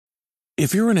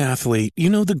If you're an athlete, you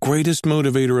know the greatest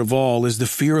motivator of all is the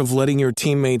fear of letting your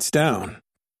teammates down.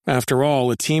 After all,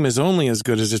 a team is only as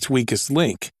good as its weakest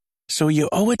link. So you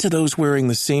owe it to those wearing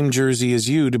the same jersey as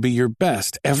you to be your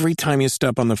best every time you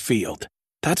step on the field.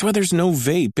 That's why there's no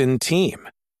vape in team.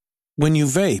 When you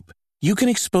vape, you can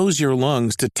expose your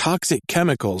lungs to toxic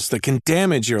chemicals that can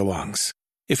damage your lungs.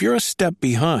 If you're a step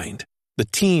behind, the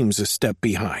team's a step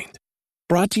behind.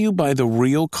 Brought to you by The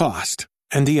Real Cost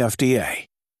and the FDA.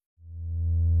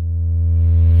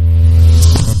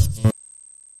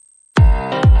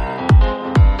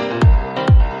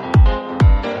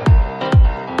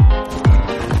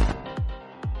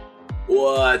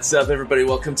 What's up, everybody?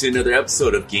 Welcome to another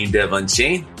episode of Game Dev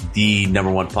Unchained, the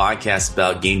 #1 podcast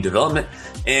about game development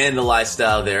and the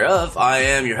lifestyle thereof. I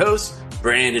am your host,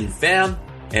 Brandon Pham,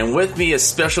 and with me a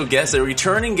special guest, a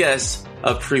returning guest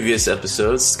of previous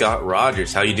episodes, Scott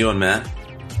Rogers. How you doing, man?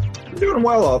 I'm doing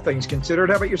well, all things considered.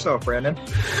 How about yourself, Brandon?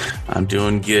 I'm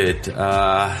doing good.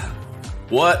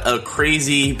 What a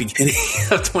crazy beginning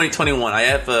of 2021.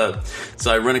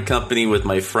 I run a company with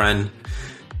my friend,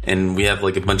 and we have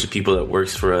like a bunch of people that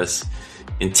works for us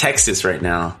in Texas right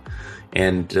now.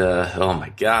 And oh my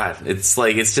God, it's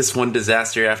just one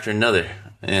disaster after another.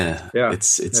 Yeah.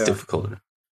 It's difficult.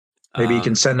 Maybe you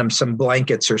can send them some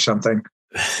blankets or something.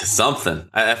 Something.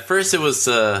 At first it was,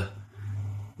 I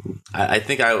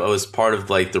think I was part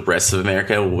of like the rest of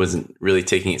America. I wasn't really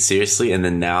taking it seriously. And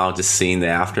then now just seeing the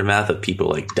aftermath of people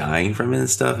like dying from it and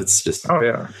stuff, it's just, oh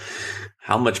yeah.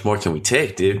 How much more can we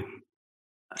take, dude?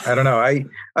 I don't know.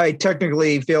 I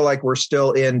technically feel like we're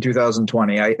still in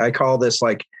 2020. I call this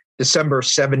like December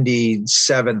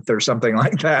 77th or something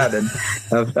like that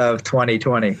of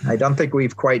 2020. I don't think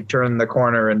we've quite turned the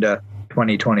corner into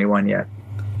 2021 yet.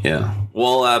 Yeah.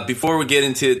 Well, before we get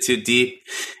into it too deep,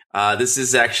 this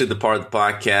is actually the part of the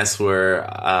podcast where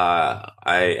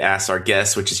I ask our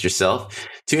guest, which is yourself,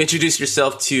 to introduce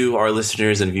yourself to our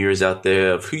listeners and viewers out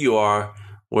there of who you are,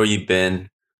 where you've been,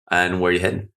 and where you're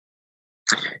heading.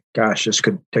 Gosh, this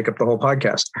could take up the whole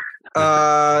podcast.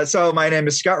 So my name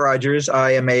is Scott Rogers.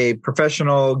 I am a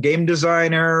professional game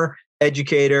designer,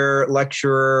 educator,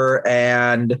 lecturer,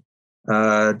 and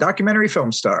documentary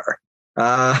film star.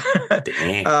 I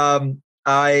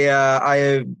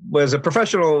was a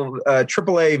professional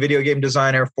AAA video game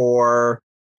designer for,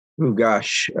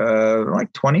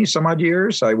 like 20 some odd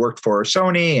years. I worked for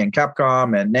Sony and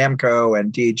Capcom and Namco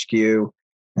and THQ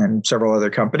and several other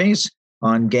companies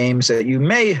on games that you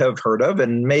may have heard of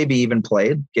and maybe even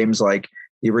played. Games like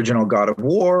the original God of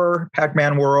War,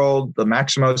 Pac-Man World, the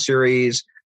Maximo series,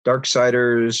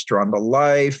 Darksiders, Drawn to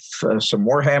Life, some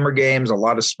Warhammer games, a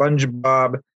lot of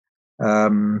SpongeBob,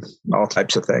 all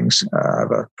types of things. I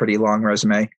have a pretty long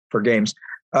resume for games.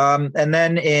 And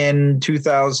then in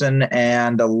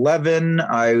 2011,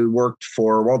 I worked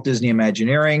for Walt Disney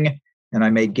Imagineering, and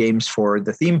I made games for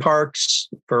the theme parks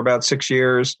for about 6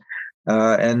 years.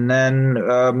 And then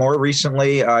more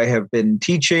recently, I have been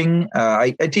teaching.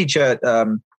 I teach at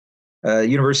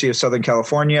University of Southern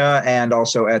California and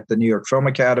also at the New York Film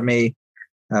Academy,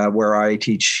 where I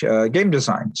teach game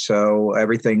design. So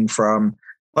everything from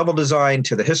level design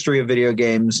to the history of video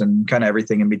games and kind of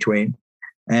everything in between.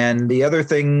 And the other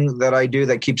thing that I do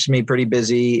that keeps me pretty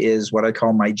busy is what I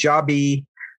call my jobby,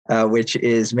 which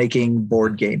is making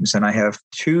board games. And I have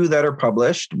two that are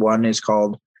published. One is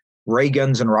called Ray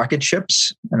Guns and Rocket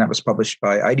Ships, and that was published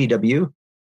by IDW.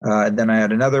 Then I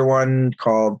had another one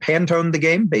called Pantone the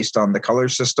Game, based on the color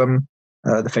system,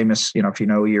 the famous, if you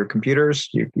know your computers,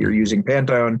 you're using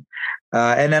Pantone.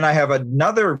 And then I have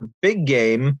another big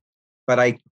game, but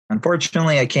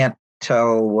unfortunately I can't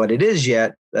tell what it is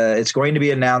yet. It's going to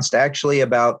be announced actually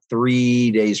about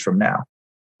 3 days from now.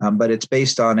 But it's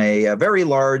based on a very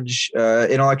large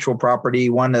intellectual property,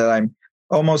 one that I'm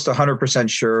almost 100%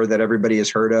 sure that everybody has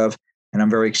heard of, and I'm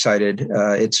very excited.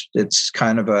 It's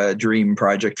kind of a dream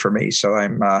project for me, so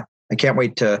I can't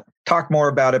wait to talk more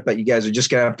about it. But you guys are just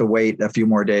gonna have to wait a few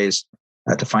more days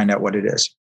to find out what it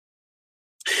is.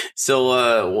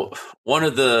 So one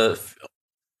of the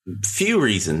few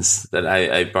reasons that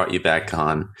I brought you back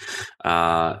on,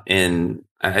 and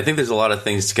I think there's a lot of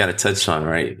things to kind of touch on,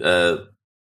 right?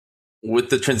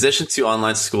 With the transition to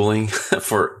online schooling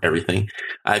for everything,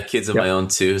 I have kids of my own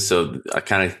too, so I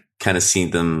kind of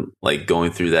seen them like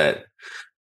going through that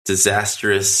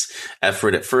disastrous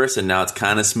effort at first, and now it's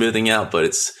kind of smoothing out, but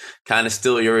it's kind of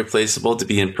still irreplaceable to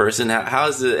be in person.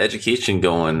 How's the education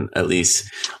going, at least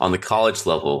on the college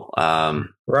level?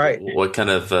 Right. What kind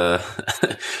of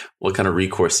what kind of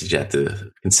recourse did you have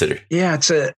to consider? Yeah,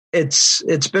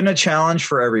 it's been a challenge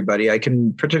for everybody. I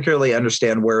can particularly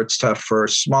understand where it's tough for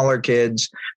smaller kids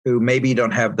who maybe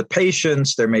don't have the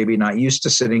patience. They're maybe not used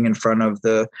to sitting in front of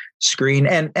the screen,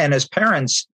 and as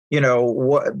parents, in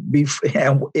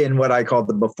what I call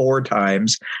the before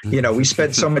times, we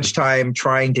spent so much time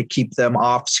trying to keep them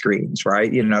off screens,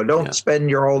 right? Don't spend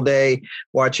your whole day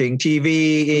watching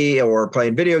TV or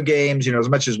playing video games, as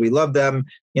much as we love them,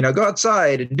 go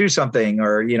outside and do something,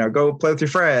 or, go play with your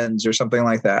friends or something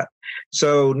like that.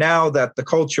 So now that the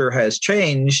culture has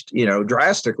changed,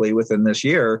 drastically within this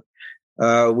year,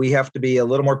 we have to be a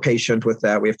little more patient with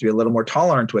that. We have to be a little more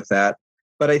tolerant with that.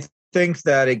 But I think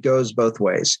that it goes both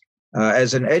ways.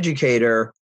 As an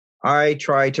educator, I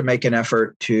try to make an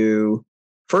effort to,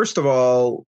 first of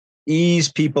all,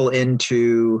 ease people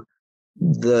into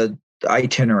the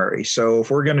itinerary. So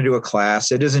if we're going to do a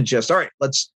class, it isn't just, all right,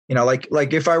 let's,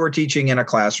 like if I were teaching in a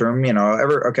classroom,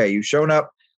 okay, you've shown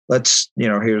up, let's,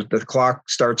 here's the clock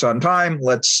starts on time.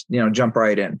 Let's, jump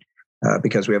right in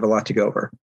because we have a lot to go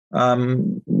over.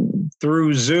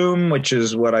 Through Zoom, which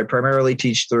is what I primarily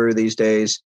teach through these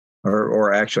days,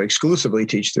 or actually exclusively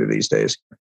teach through these days,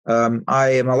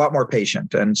 I am a lot more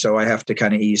patient. And so I have to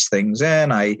kind of ease things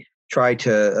in. I try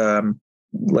to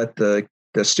let the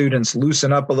students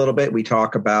loosen up a little bit. We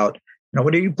talk about,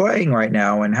 what are you playing right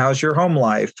now? And how's your home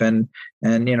life? And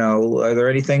are there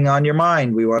anything on your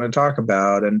mind we want to talk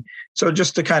about? And so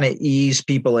just to kind of ease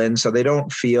people in so they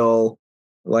don't feel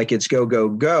like it's go, go,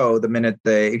 go the minute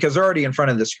because they're already in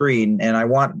front of the screen. And I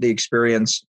want the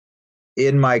experience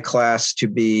in my class to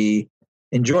be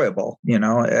enjoyable,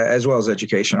 as well as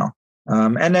educational.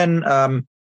 And then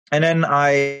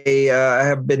I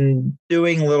have been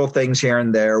doing little things here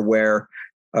and there where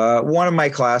one of my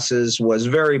classes was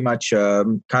very much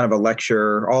kind of all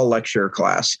lecture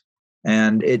class.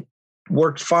 And it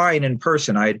worked fine in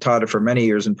person. I had taught it for many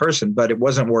years in person, but it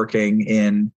wasn't working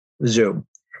in Zoom.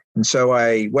 And so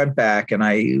I went back and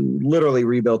I literally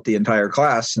rebuilt the entire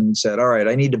class and said, all right,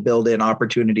 I need to build in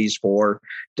opportunities for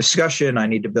discussion. I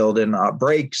need to build in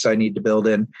breaks. I need to build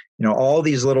in, all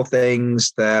these little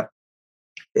things that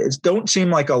don't seem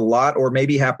like a lot or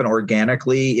maybe happen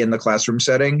organically in the classroom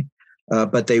setting,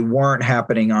 but they weren't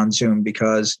happening on Zoom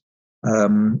because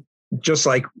just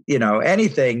like,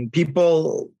 anything,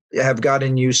 people have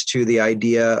gotten used to the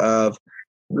idea of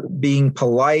being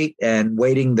polite and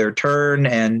waiting their turn.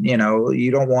 And,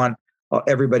 you don't want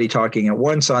everybody talking at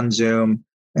once on Zoom.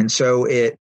 And so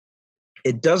it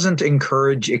doesn't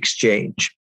encourage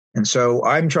exchange. And so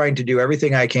I'm trying to do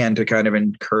everything I can to kind of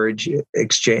encourage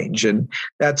exchange. And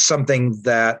that's something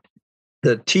that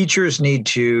the teachers need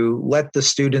to let the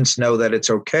students know that it's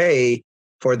okay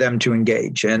for them to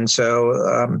engage. And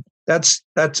so that's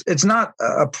it's not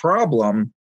a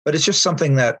problem, but it's just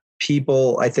something that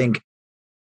people, I think,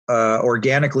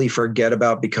 organically forget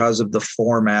about because of the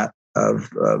format of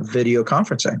video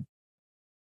conferencing.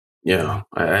 Yeah,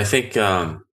 I think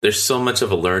there's so much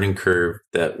of a learning curve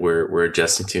that we're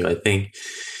adjusting to. I think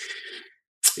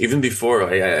even before,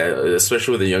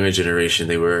 especially with the younger generation,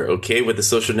 they were okay with the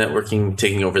social networking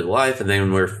taking over the life, and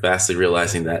then we're fastly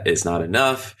realizing that it's not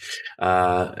enough,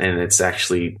 and it's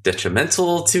actually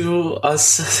detrimental to us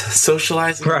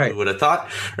socializing. Right. Who would have thought,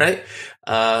 right?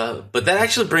 But that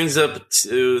actually brings up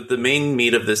to the main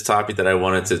meat of this topic that I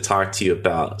wanted to talk to you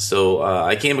about. So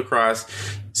I came across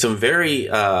some very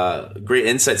great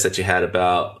insights that you had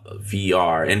about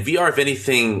VR. And VR, if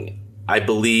anything, I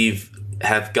believe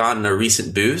have gotten a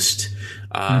recent boost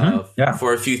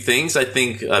for a few things. I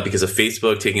think because of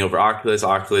Facebook taking over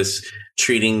Oculus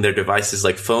treating their devices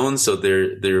like phones. So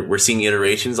we're seeing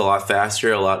iterations a lot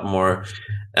faster, a lot more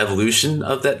evolution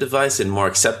of that device and more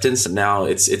acceptance. And now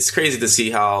it's crazy to see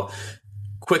how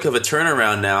quick of a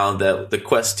turnaround now that the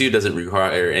Quest 2 doesn't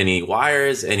require any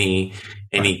wires, any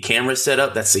camera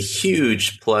setup. That's a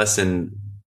huge plus, and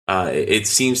it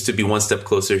seems to be one step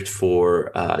closer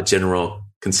for general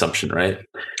consumption, right?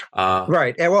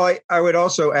 Right. And well, I would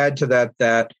also add to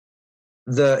that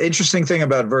the interesting thing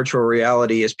about virtual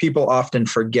reality is people often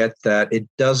forget that it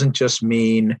doesn't just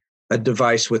mean a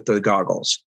device with the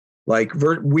goggles. Like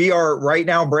we are right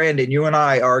now, Brandon, you and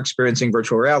I are experiencing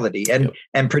virtual reality,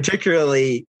 and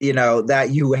particularly, that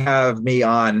you have me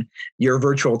on your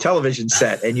virtual television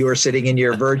set and you are sitting in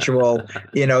your virtual,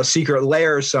 secret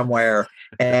lair somewhere.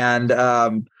 And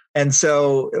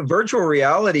so virtual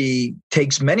reality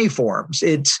takes many forms.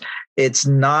 It's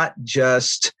not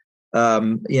just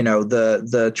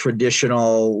the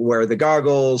traditional wear the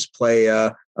goggles, play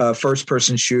a first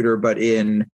person shooter, but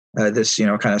in this,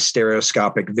 kind of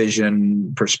stereoscopic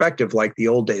vision perspective like the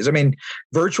old days. I mean,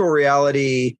 virtual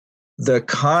reality, the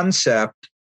concept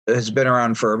has been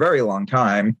around for a very long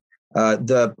time.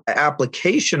 The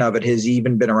application of it has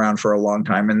even been around for a long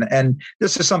time. And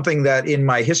this is something that in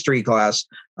my history class,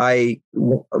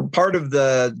 part of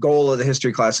the goal of the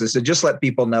history class is to just let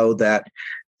people know that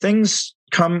things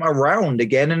come around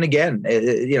again and again.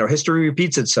 History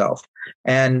repeats itself,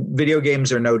 and video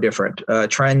games are no different.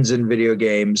 Trends in video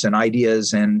games and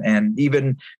ideas and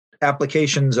even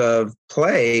applications of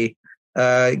play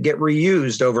get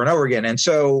reused over and over again. And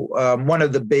so one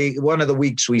of the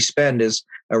weeks we spend is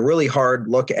a really hard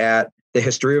look at the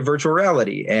history of virtual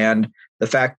reality and the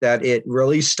fact that it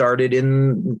really started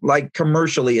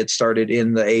commercially, it started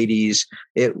in the 80s.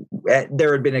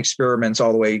 There had been experiments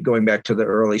all the way going back to the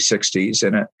early 60s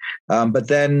in it. But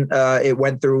then it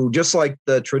went through, just like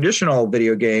the traditional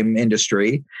video game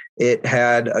industry, it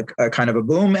had a kind of a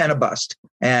boom and a bust.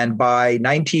 And by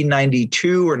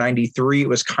 1992 or 93, it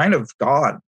was kind of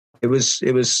gone. It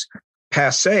was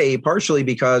passe, partially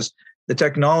because the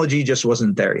technology just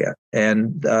wasn't there yet.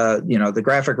 And, the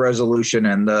graphic resolution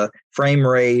and the frame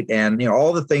rate and,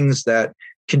 all the things that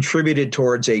contributed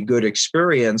towards a good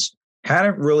experience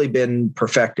hadn't really been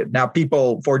perfected. Now,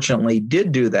 people fortunately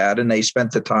did do that and they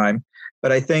spent the time,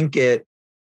 but I think the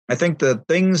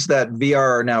things that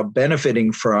VR are now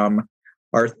benefiting from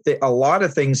are a lot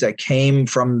of things that came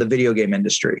from the video game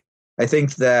industry. I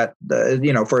think that,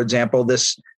 for example,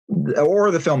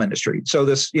 or the film industry. So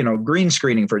this, green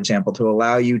screening, for example, to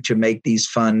allow you to make these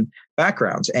fun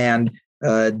backgrounds and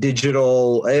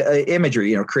digital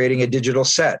imagery, creating a digital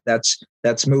set.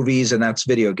 That's movies and that's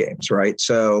video games, right?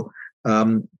 So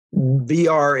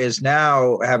VR is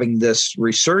now having this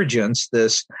resurgence,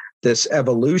 this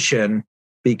evolution,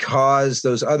 because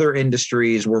those other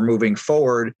industries were moving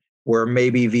forward where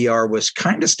maybe VR was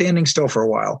kind of standing still for a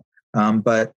while.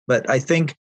 But I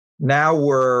think now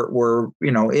we're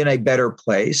in a better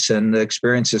place, and the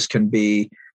experiences can be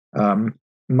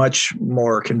much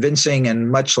more convincing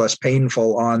and much less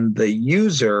painful on the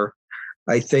user.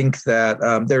 I think that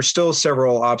there's still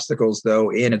several obstacles,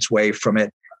 though, in its way from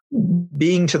it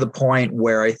being to the point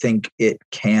where I think it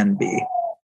can be.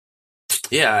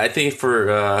 Yeah, I think for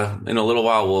in a little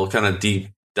while we'll kind of deep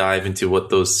dive into what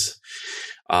those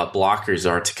blockers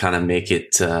are to kind of make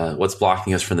it what's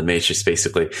blocking us from the matrix,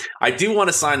 basically. I do want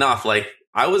to sign off.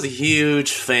 I was a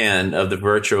huge fan of the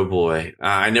Virtual Boy.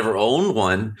 I never owned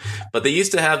one, but they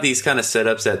used to have these kind of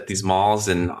setups at these malls,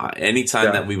 and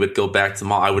anytime that we would go back to the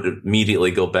mall, I would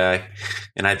immediately go back.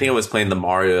 And I think I was playing the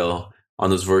Mario on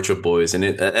those Virtual Boys, and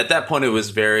at that point it was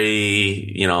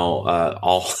very,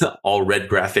 all red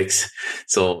graphics.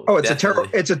 So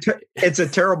it's a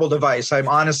terrible device. I'm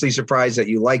honestly surprised that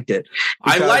you liked it.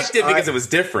 I liked it because it was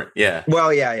different. Yeah.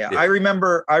 Well, yeah. I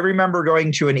remember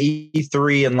going to an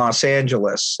E3 in Los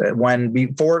Angeles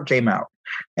before it came out,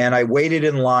 and I waited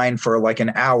in line for like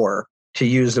an hour to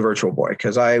use the Virtual Boy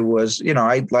because I was,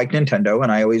 I like Nintendo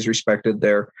and I always respected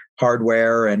their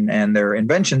hardware and their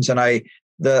inventions, and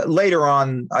later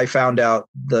on, I found out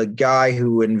the guy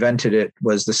who invented it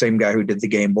was the same guy who did the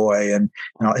Game Boy, and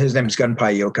his name is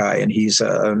Gunpei Yokai, and he's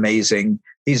amazing.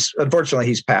 Unfortunately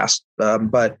he's passed,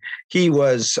 but he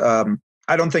was.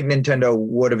 I don't think Nintendo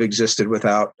would have existed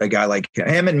without a guy like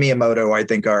him, and Miyamoto. I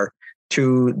think are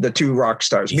the two rock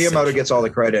stars. Miyamoto gets all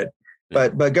the credit,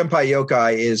 but Gunpei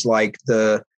Yokai is like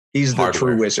he's the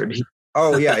true wizard.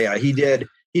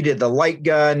 He did the light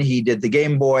gun. He did the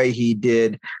Game Boy. He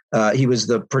was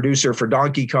the producer for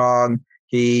Donkey Kong.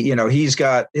 He's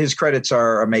got, his credits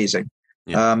are amazing.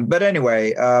 Yeah. But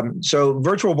anyway, so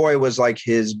Virtual Boy was like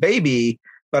his baby,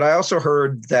 but I also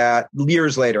heard that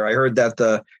years later,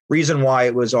 the reason why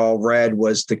it was all red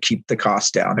was to keep the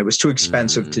cost down. It was too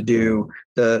expensive to do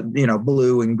the,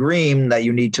 blue and green that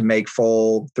you need to make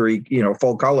full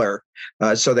color.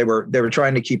 So they were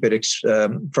trying to keep it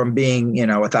from being,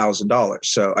 $1,000.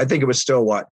 So I think it was still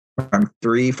around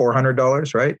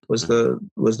 $300-$400, right? Was the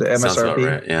MSRP? Sounds about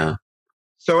right, yeah.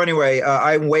 So anyway,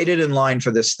 I waited in line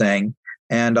for this thing,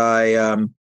 and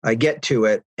I get to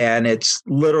it, and it's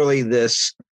literally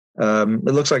this. It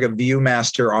looks like a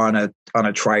ViewMaster on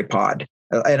a tripod,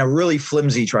 and a really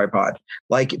flimsy tripod.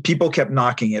 Like, people kept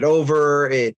knocking it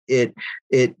over. It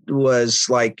was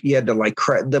like you had to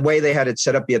the way they had it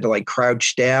set up. You had to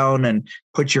crouch down and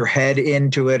put your head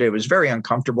into it. It was very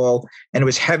uncomfortable, and it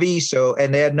was heavy. So,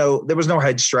 and there was no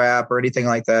head strap or anything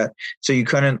like that. So you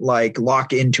couldn't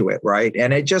lock into it, right?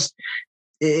 And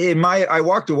I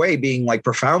walked away being like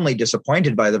profoundly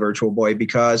disappointed by the Virtual Boy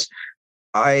because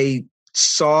I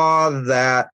saw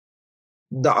that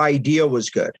the idea was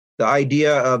good. The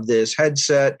idea of this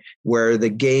headset where the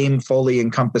game fully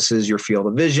encompasses your field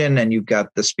of vision and you've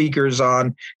got the speakers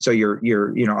on, so you're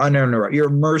uninterrupted, you're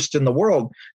immersed in the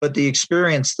world. But the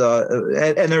experience,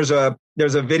 and there's a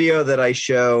video that I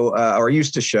show or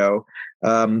used to show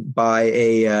by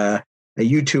a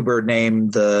YouTuber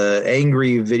named the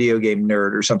Angry Video Game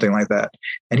Nerd or something like that.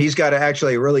 And he's got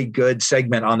actually a really good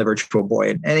segment on the Virtual Boy.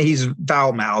 And he's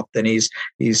foul-mouthed and he's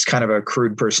kind of a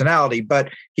crude personality, but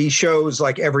he shows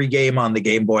like every game on the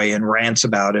Game Boy and rants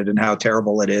about it and how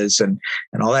terrible it is and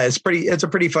all that. It's a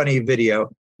pretty funny video,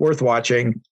 worth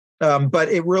watching. But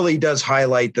it really does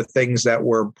highlight the things that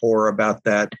were poor about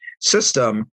that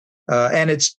system.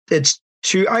 And it's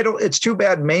too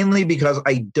bad, mainly because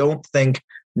I don't think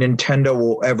Nintendo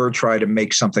will ever try to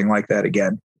make something like that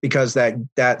again, because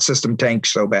that system tanked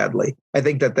so badly. I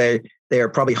think that they are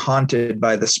probably haunted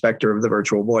by the specter of the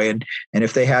Virtual Boy, and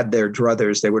if they had their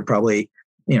druthers, they would probably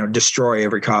destroy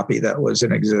every copy that was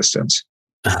in existence.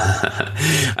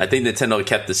 I think Nintendo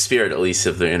kept the spirit, at least,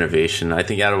 of their innovation. I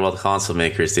think out of all the console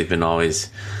makers, they've been always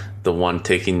the one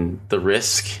taking the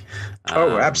risk.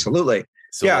 Oh, absolutely.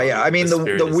 So yeah. I mean, the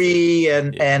Wii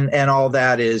and all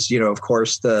that is, of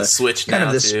course, the Switch kind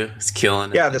now too. It's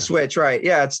killing. Yeah, the Switch, right?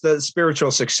 Yeah, it's the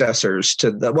spiritual successors to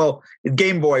the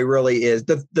Game Boy. Really is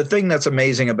the thing that's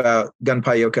amazing about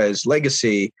Gunpei Yokai's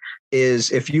legacy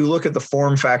is if you look at the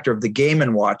form factor of the Game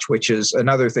 & Watch, which is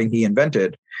another thing he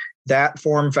invented. That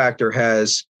form factor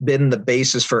has been the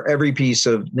basis for every piece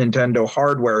of Nintendo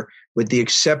hardware, with the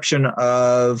exception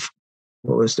of.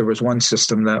 There was one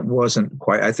system that wasn't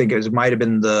quite, I think it might have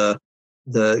been the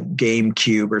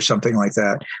GameCube or something like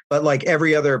that. But like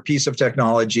every other piece of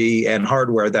technology and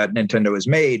hardware that Nintendo has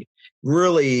made,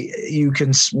 really you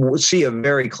can see a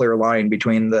very clear line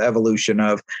between the evolution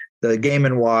of the Game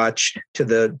 & Watch to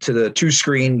the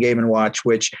two-screen Game & Watch,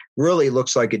 which really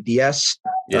looks like a DS.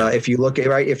 Yeah. If you look at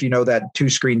if you know that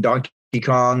two-screen Donkey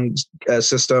Kong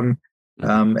system,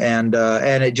 and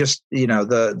it just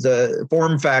the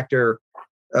form factor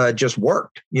just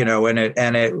worked,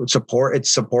 and it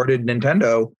supported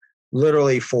Nintendo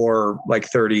literally for like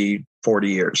 30, 40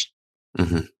 years.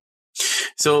 Mm-hmm.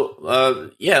 So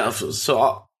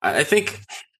I think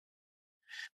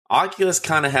Oculus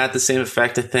kind of had the same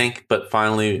effect, I think, but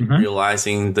finally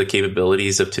realizing the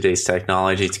capabilities of today's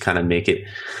technology to kind of make it,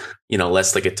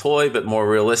 less like a toy, but more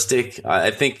realistic.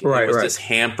 I think it was just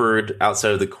hampered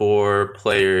outside of the core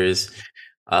players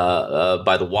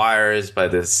by the wires, by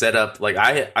the setup. Like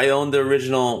I owned the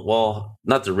original, well,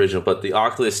 not the original, but the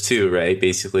Oculus 2, right?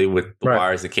 Basically with the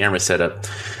wires and camera setup.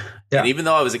 Yeah. And even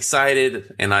though I was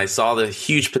excited and I saw the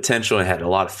huge potential and had a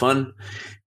lot of fun,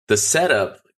 the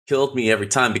setup killed me every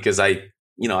time because I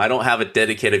don't have a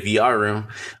dedicated VR room.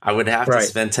 I would have to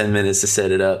spend 10 minutes to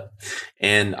set it up.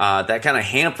 And that kind of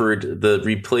hampered the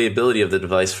replayability of the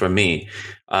device for me.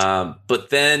 But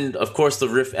then, of course, the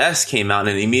Rift S came out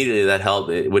and immediately that helped,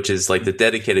 which is like the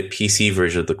dedicated PC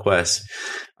version of the Quest.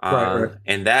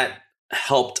 And that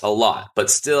helped a lot. But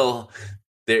still,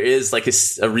 there is like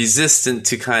a resistance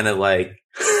to kind of like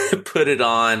put it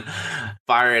on,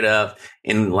 fire it up,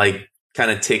 and like kind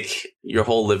of take your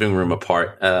whole living room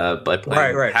apart by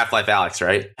playing Half-Life Alyx,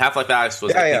 right? Half-Life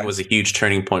Alyx was a huge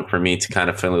turning point for me to kind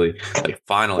of finally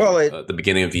the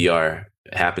beginning of VR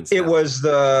happens. It was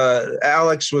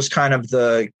Alyx was kind of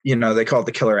the, they call it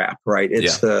the killer app, right?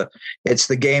 It's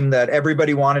the game that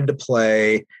everybody wanted to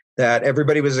play, that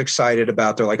everybody was excited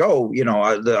about. They're like, oh,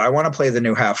 I want to play the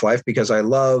new Half-Life because I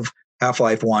love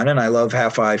Half-Life 1 and I love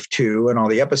Half-Life 2 and all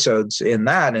the episodes in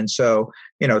that. And so,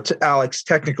 Alyx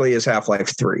technically is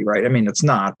Half-Life 3, right? I mean, it's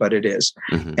not, but it is.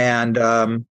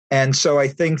 Mm-hmm. And so I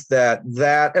think that,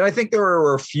 and I think there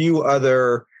were a few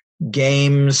other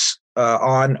games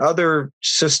on other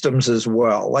systems as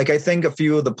well. Like I think a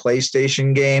few of the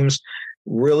PlayStation games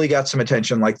really got some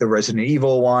attention, like the Resident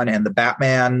Evil one and the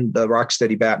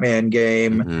Rocksteady Batman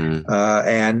game.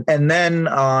 Mm-hmm. And then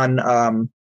on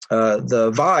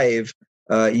the Vive,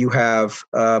 you have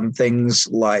things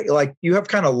like you have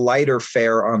kind of lighter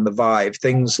fare on the Vive,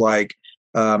 things like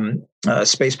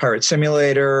Space Pirate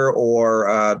Simulator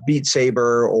or Beat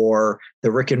Saber or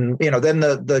the Rick and then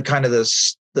the kind of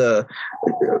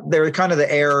they're kind of the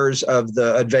errors of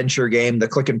the adventure game, the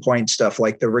click and point stuff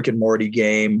like the Rick and Morty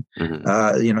game,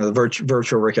 the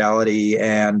virtual reality,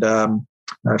 and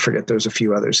I forget. There's a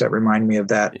few others that remind me of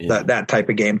that type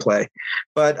of gameplay.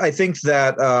 But I think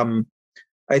that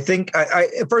I think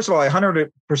first of all, I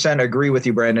 100% agree with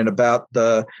you, Brandon, about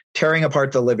the tearing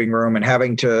apart the living room and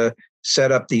having to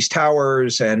set up these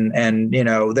towers, and then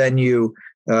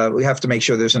we have to make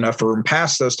sure there's enough room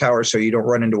past those towers so you don't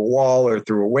run into a wall or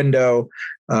through a window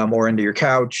or into your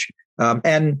couch.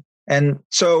 And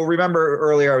so remember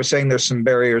earlier I was saying there's some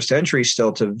barriers to entry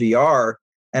still to VR,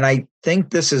 and I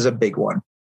think this is a big one.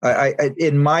 I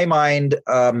in my mind,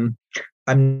 I'm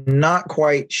not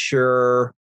quite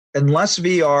sure, unless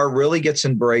VR really gets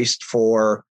embraced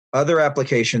for other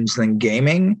applications than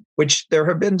gaming, which there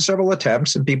have been several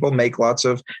attempts and people make lots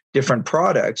of different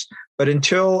products. But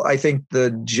until I think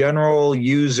the general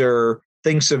user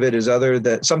thinks of it as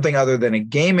something other than a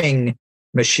gaming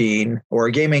machine or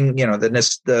a gaming,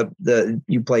 the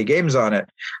you play games on it,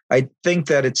 I think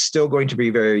that it's still going to be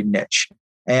very niche.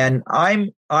 And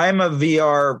I'm a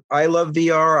VR. I love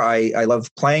VR. I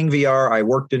love playing VR. I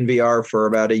worked in VR for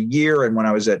about a year, and when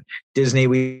I was at Disney,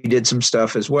 we did some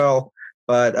stuff as well.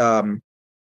 But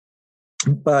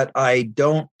I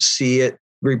don't see it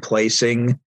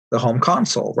replacing the home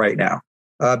console right now,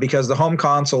 because the home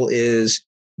console is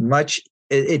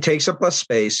it takes up less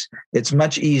space. It's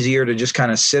much easier to just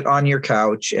kind of sit on your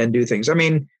couch and do things. I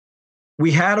mean,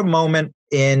 we had a moment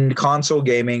in console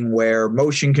gaming where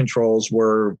motion controls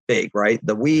were big, right?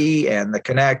 The Wii and the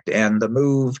Kinect and the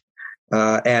Move,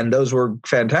 and those were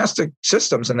fantastic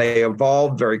systems, and they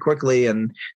evolved very quickly.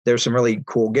 And there's some really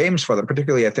cool games for them,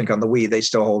 particularly I think on the Wii. They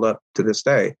still hold up to this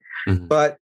day. Mm-hmm.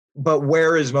 But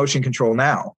where is motion control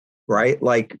now, right?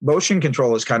 Like motion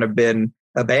control has kind of been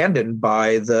abandoned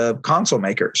by the console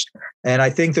makers, and I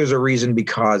think there's a reason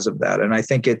because of that. And I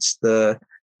think it's the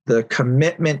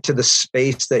commitment to the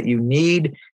space that you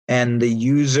need, and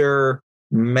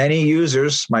many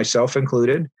users, myself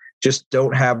included, just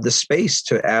don't have the space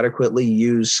to adequately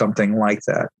use something like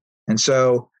that. And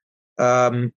so,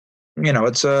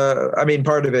 it's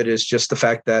part of it is just the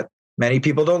fact that many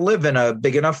people don't live in a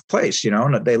big enough place,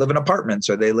 they live in apartments,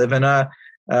 or they live in a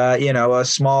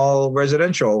small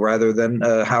residential rather than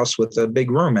a house with a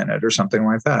big room in it or something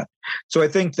like that. So I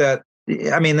think that,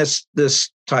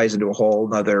 this ties into a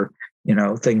whole other,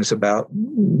 things about,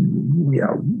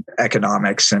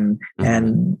 economics and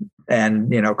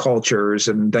cultures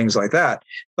and things like that.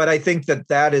 But I think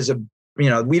that is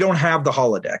we don't have the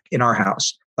holodeck in our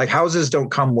house. Like houses don't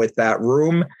come with that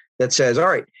room that says, all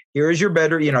right, here's your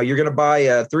bedroom. You're going to buy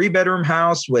a 3-bedroom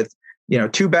house with,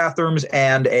 2 bathrooms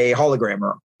and a hologram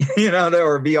room,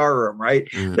 or a VR room, right?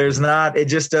 Mm-hmm. It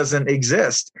just doesn't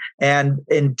exist. And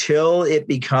until it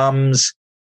becomes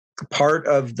part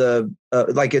of the,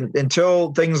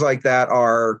 until things like that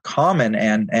are common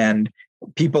and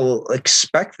people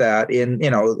expect that in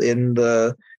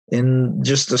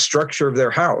just the structure of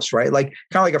their house, right? Like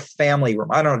kind of like a family room.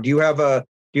 I don't know. Do you have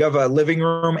a living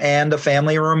room and a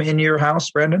family room in your house,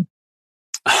 Brandon?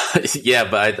 Yeah,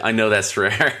 but I know that's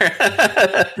rare.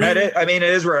 It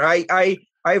is rare.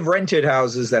 I've rented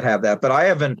houses that have that, but I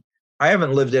haven't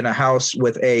lived in a house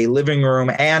with a living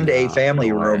room and a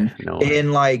family room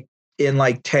in like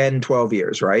 10, 12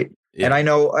 years, right? Yeah. And I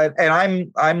know,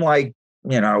 and I'm like,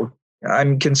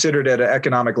 I'm considered at an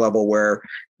economic level where,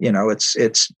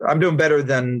 I'm doing better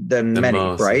than many,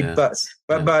 most, right? Yes.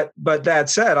 But that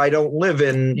said, I don't live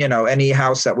in, any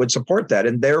house that would support that.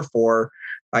 And therefore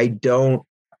I don't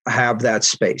have that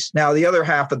space. Now, the other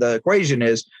half of the equation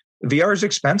is VR is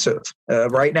expensive.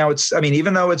 Right now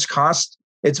even though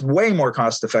it's way more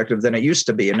cost effective than it used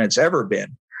to be, and it's ever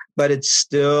been, but it's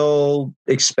still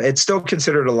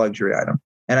considered a luxury item.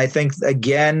 And I think,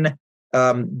 again,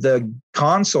 the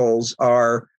consoles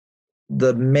are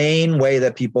the main way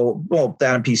that people,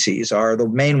 down in PCs are the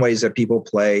main ways that people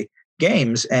play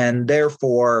games. And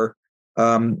therefore,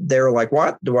 they're like,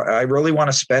 what? Do I really want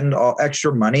to spend all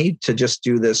extra money to just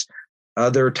do this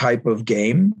other type of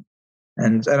game?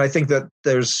 And I think that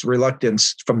there's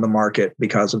reluctance from the market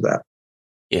because of that.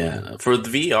 Yeah, for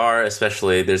the VR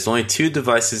especially, there's only 2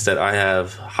 devices that I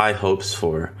have high hopes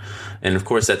for. And of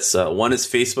course, that's one is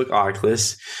Facebook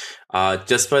Oculus,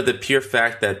 just by the pure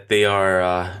fact that they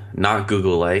are not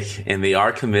Google-like and they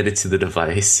are committed to the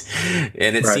device.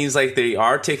 And it seems like they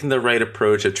are taking the right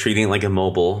approach of treating it like a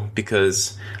mobile,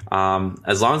 because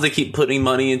as long as they keep putting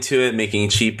money into it, making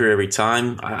it cheaper every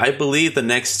time, I believe the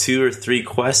next 2 or 3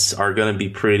 quests are going to be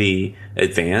pretty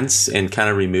advanced and kind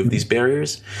of remove these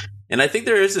barriers. And I think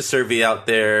there is a survey out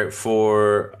there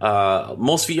for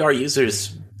most VR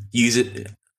users use it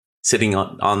sitting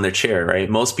on their chair, right?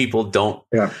 Most people don't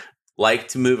like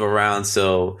to move around.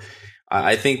 So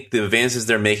I think the advances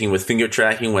they're making with finger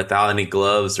tracking without any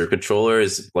gloves or controller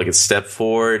is like a step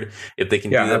forward. If they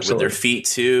can do that absolutely. with their feet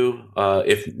too,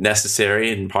 if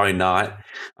necessary, and probably not.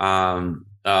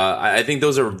 I think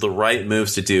those are the right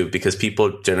moves to do because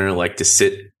people generally like to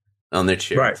sit on their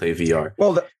chair and play VR.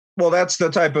 Well, that's the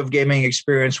type of gaming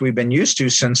experience we've been used to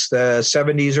since the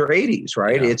 70s or 80s,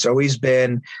 right? Yeah. It's always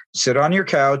been sit on your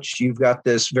couch. You've got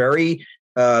this very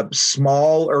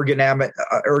small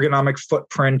ergonomic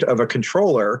footprint of a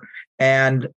controller.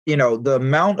 And, the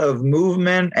amount of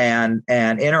movement and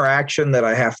interaction that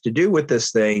I have to do with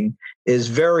this thing is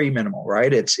very minimal,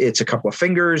 right? It's a couple of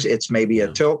fingers, it's maybe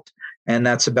a tilt, and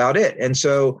that's about it. And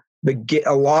so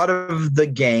a lot of the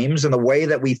games and the way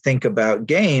that we think about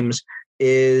games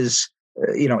is,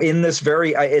 in this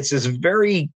it's this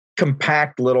very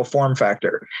compact little form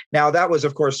factor. Now, that was,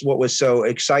 of course, what was so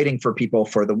exciting for people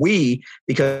for the Wii,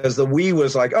 because the Wii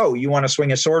was like, oh, you want to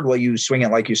swing a sword? Well, you swing it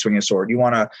like you swing a sword. You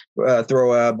want to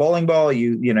throw a bowling ball?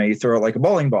 You throw it like a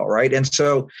bowling ball, right? And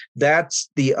so that's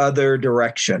the other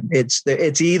direction. It's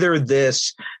either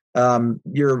this,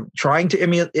 you're trying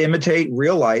to imitate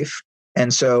real life.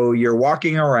 And so you're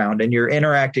walking around and you're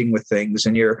interacting with things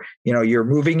and you're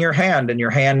moving your hand and your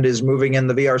hand is moving in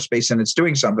the VR space and it's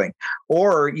doing something.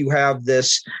 Or you have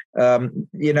this, you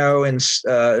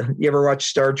ever watch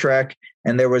Star Trek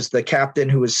and there was the captain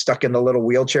who was stuck in the little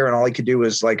wheelchair and all he could do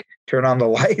was like turn on the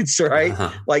lights, right?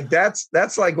 Uh-huh. Like that's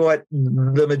like what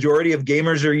the majority of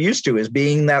gamers are used to, is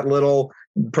being that little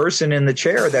person in the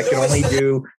chair that can only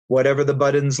do whatever the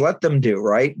buttons let them do,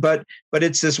 right? But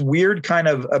it's this weird kind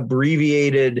of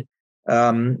abbreviated.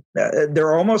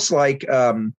 They're almost like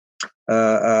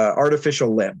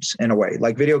artificial limbs in a way.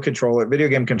 Like video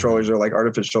game controllers are like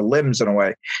artificial limbs in a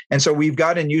way. And so we've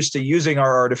gotten used to using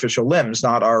our artificial limbs,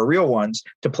 not our real ones,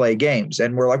 to play games.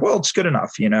 And we're like, well, it's good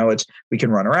enough. We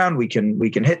can run around, we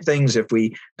can hit things. If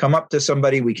we come up to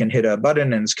somebody, we can hit a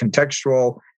button and it's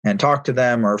contextual and talk to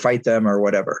them or fight them or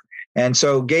whatever. And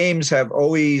so games have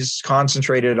always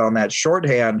concentrated on that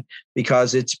shorthand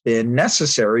because it's been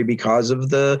necessary because of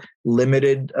the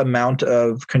limited amount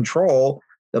of control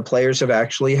the players have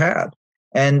actually had.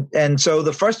 And so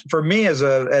the first, for me as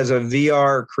a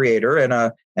VR creator and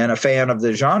a fan of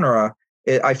the genre,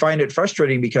 I find it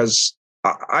frustrating because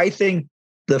I think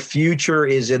the future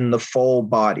is in the full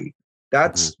body.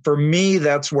 That's for me,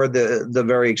 that's where the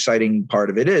very exciting part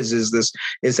of it is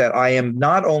that I am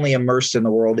not only immersed in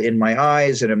the world in my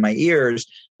eyes and in my ears,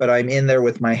 but I'm in there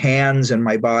with my hands and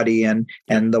my body and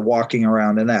the walking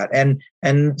around and that.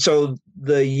 And so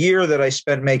the year that I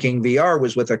spent making VR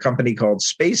was with a company called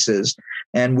Spaces,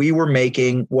 and we were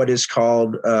making what is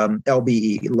called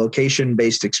LBE,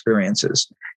 location-based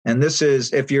experiences. And this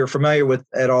is, if you're familiar with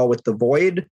at all with the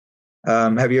Void.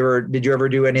 Did you ever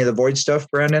do any of the Void stuff,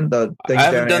 Brandon? I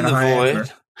haven't done the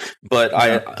Void, but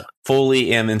I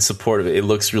fully am in support of it. It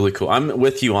looks really cool. I'm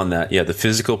with you on that. Yeah, the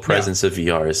physical presence of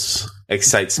VR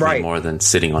excites me more than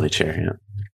sitting on a chair. Yeah.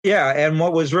 Yeah, and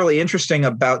what was really interesting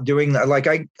about doing that, like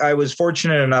I was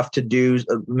fortunate enough to do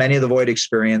many of the Void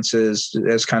experiences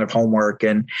as kind of homework,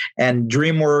 and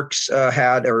DreamWorks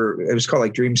had, or it was called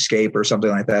like Dreamscape or something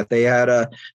like that. They had a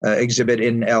exhibit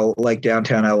in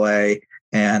downtown LA.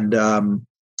 And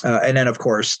then, of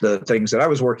course, the things that I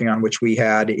was working on, which we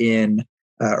had in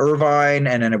Irvine,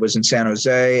 and then it was in San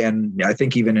Jose, and I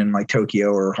think even in like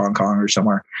Tokyo or Hong Kong or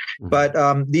somewhere. Mm-hmm.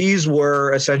 But these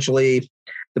were essentially,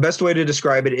 the best way to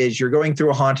describe it is you're going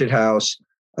through a haunted house,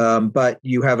 but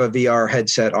you have a VR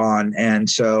headset on. And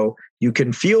so you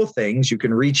can feel things. You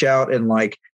can reach out and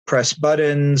like press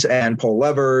buttons and pull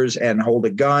levers and hold a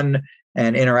gun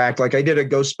and interact. Like I did a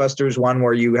Ghostbusters one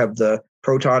where you have the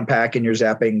proton pack and you're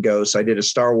zapping ghosts. I did a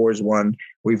Star Wars one.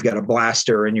 We've got a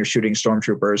blaster and you're shooting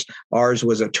stormtroopers. Ours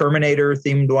was a Terminator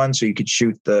themed one, so you could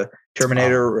shoot the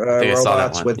Terminator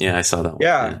robots with. Yeah, I saw that one.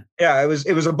 Yeah.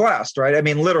 It was a blast, right? I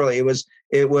mean, literally,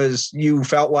 it was. You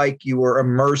felt like you were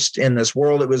immersed in this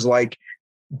world. It was like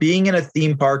being in a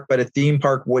theme park, but a theme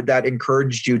park that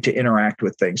encouraged you to interact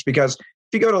with things. Because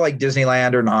if you go to like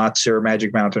Disneyland or Knott's or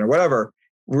Magic Mountain or whatever,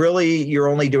 really, you're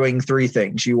only doing three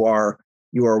things. You are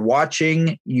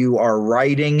watching, you are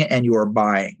riding, and you are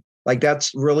buying. Like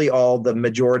that's really all the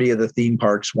majority of the theme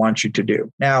parks want you to do.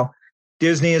 Now,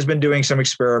 Disney has been doing some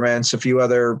experiments. A few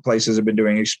other places have been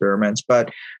doing experiments.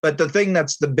 But the thing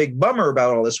that's the big bummer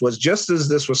about all this was just as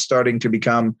this was starting to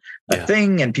become a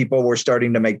thing and people were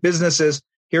starting to make businesses,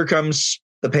 here comes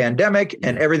the pandemic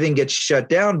and everything gets shut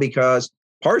down because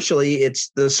partially it's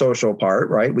the social part,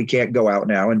 right? We can't go out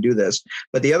now and do this.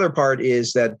 But the other part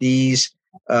is that these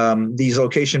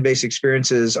location-based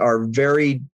experiences are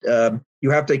very,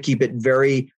 you have to keep it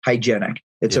very hygienic.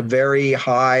 It's a very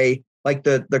high like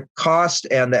the cost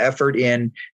and the effort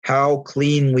in how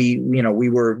clean we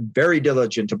were very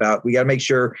diligent about. We got to make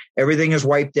sure everything is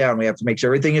wiped down. We have to make sure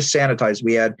everything is sanitized.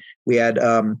 We had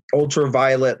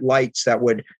ultraviolet lights that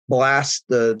would blast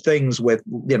the things with,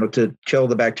 to kill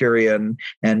the bacteria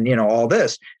and all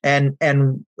this. And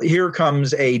here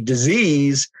comes a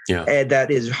disease that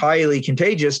is highly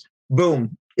contagious.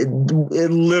 Boom. It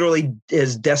literally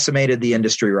has decimated the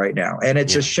industry right now. And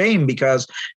it's a shame because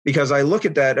I look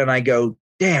at that and I go,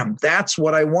 damn, that's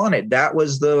what I wanted. That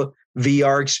was the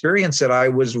VR experience that I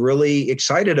was really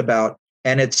excited about.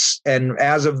 And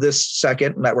as of this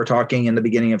second that we're talking in the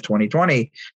beginning of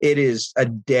 2020, it is a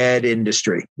dead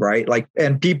industry, right? Like,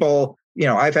 and people,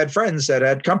 I've had friends that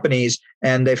had companies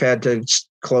and they've had to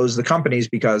close the companies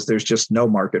because there's just no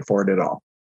market for it at all.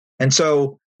 And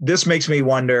so this makes me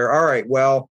wonder, all right,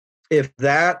 well, if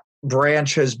that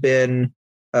branch has been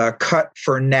cut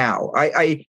for now,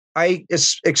 I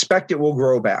expect it will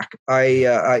grow back.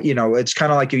 It's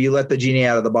kind of like if you let the genie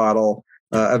out of the bottle,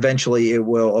 eventually it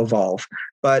will evolve.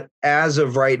 But as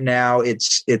of right now,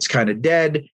 it's kind of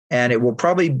dead, and it will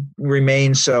probably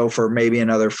remain so for maybe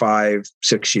another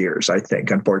 5-6 years, I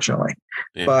think, unfortunately.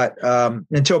 Yeah. But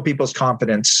until people's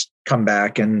confidence come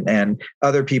back and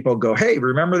other people go, hey,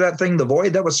 remember that thing, The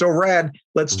Void? That was so rad.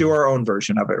 Let's do our own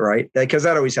version of it, right? Because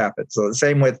that always happens. So the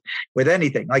same with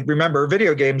anything. Like, remember,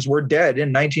 video games were dead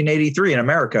in 1983 in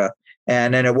America.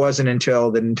 And then it wasn't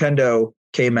until the Nintendo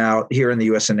came out here in the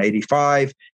US in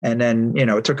 85. And then,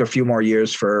 it took a few more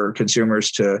years for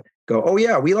consumers to go, oh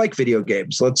yeah, we like video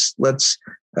games. Let's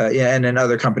and then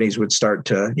other companies would start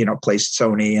to, place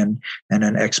Sony and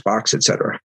an Xbox, et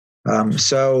cetera.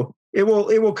 So it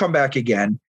will come back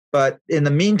again. But in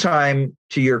the meantime,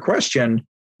 to your question,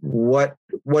 what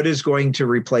is going to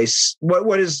replace,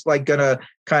 what is like going to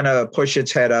kind of push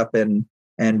its head up and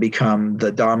become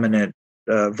the dominant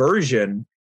version?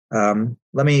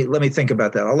 Let me think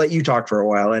about that. I'll let you talk for a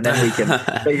while, and then we can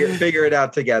figure it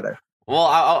out together. Well,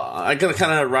 I gotta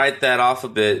kind of write that off a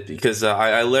bit because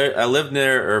I live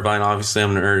near Irvine. Obviously,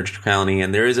 I'm in Orange County,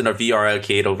 and there isn't a VR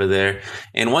arcade over there.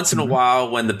 And once in a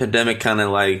while, when the pandemic kind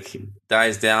of like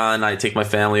dies down, I take my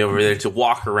family over there to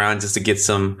walk around just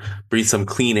to breathe some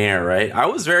clean air. Right? I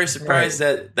was very surprised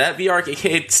that VR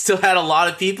arcade still had a lot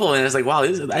of people, and it's like, wow,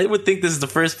 I would think this is the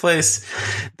first place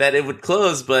that it would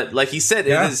close. But like you said,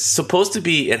 it is supposed to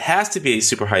be. It has to be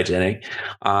super hygienic.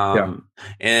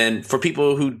 And for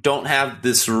people who don't have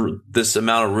this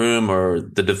amount of room or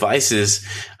the devices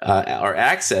or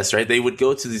access, right, they would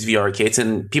go to these VR arcades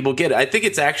and people get it. I think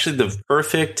it's actually the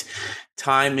perfect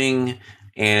timing,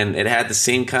 and it had the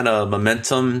same kind of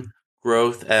momentum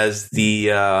growth as the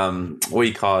what do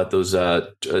you call it?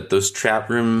 Those trap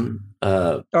room.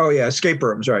 Escape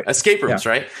rooms, right? Escape rooms,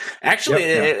 right? Actually,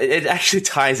 it actually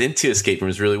ties into escape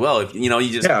rooms really well. If you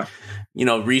just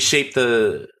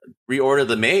reorder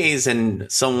the maze, and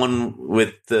someone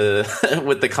with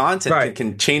the content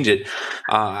can change it.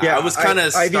 I was kind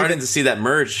of starting to see that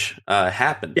merge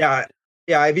happen.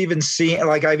 I've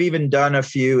even done a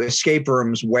few escape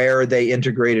rooms where they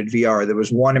integrated VR. There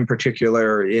was one in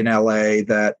particular in LA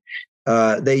that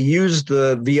they used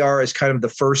the VR as kind of the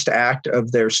first act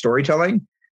of their storytelling.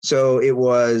 So it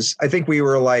was, I think we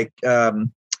were like,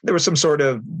 there was some sort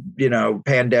of,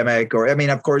 pandemic, or, I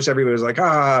mean, of course, everybody was like,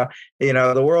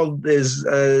 the world is,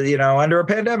 under a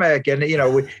pandemic. And,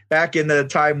 back in the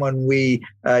time when we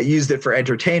used it for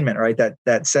entertainment, right?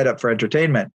 That set up for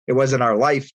entertainment. It wasn't our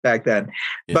life back then.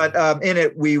 Yeah. But in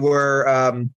it, we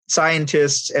were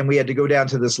scientists, and we had to go down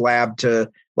to this lab to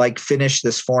like finish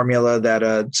this formula that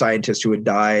a scientist who had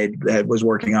died was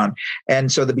working on.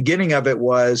 And so the beginning of it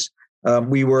was,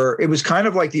 it was kind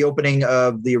of like the opening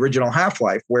of the original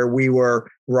Half-Life, where we were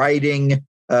riding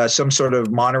some sort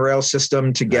of monorail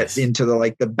system to get into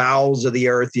the bowels of the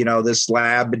earth. This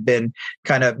lab had been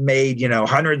kind of made,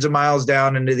 hundreds of miles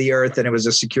down into the earth, and it was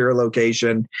a secure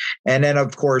location. And then,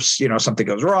 of course, something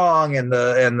goes wrong, and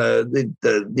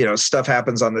the stuff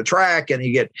happens on the track, and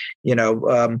you get,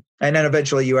 and then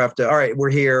eventually you have to, all right,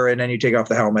 we're here, and then you take off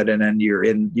the helmet, and then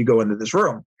you go into this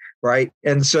room, right?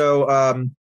 And so,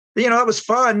 that was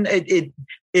fun. Did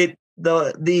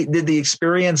the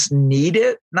experience need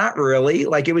it? Not really.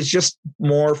 Like, it was just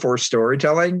more for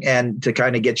storytelling and to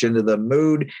kind of get you into the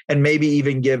mood, and maybe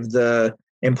even give the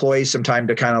employees some time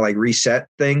to kind of like reset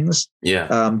things.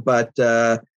 Yeah. But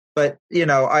it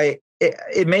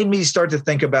made me start to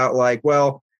think about like,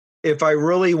 well, if I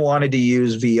really wanted to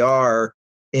use VR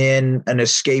in an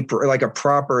escape, like a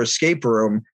proper escape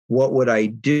room, what would I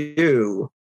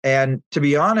do? And to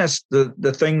be honest,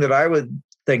 the thing that I would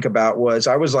think about was,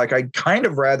 I was like, I'd kind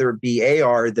of rather be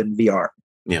AR than VR.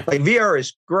 Yeah. Like VR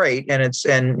is great,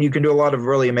 and you can do a lot of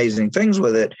really amazing things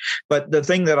with it. But the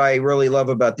thing that I really love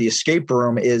about the escape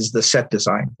room is the set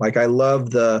design. Like I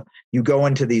love you go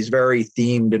into these very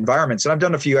themed environments, and I've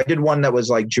done a few. I did one that was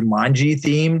like Jumanji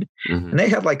themed, and they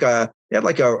had like a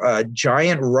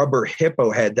giant rubber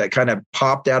hippo head that kind of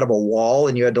popped out of a wall,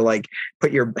 and you had to like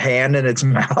put your hand in its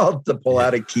mouth to pull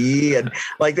out a key, and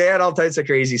like they had all types of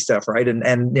crazy stuff, right?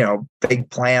 And big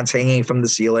plants hanging from the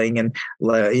ceiling, and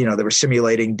they were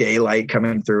simulating daylight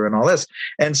coming through and all this.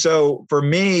 And so for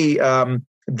me,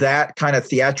 that kind of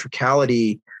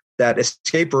theatricality that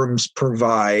escape rooms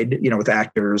provide, with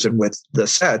actors and with the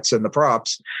sets and the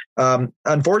props.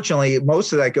 Unfortunately,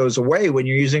 most of that goes away when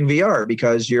you're using VR,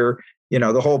 because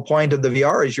the whole point of the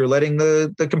VR is you're letting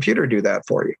the computer do that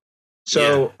for you.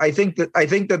 So yeah. I think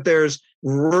that there's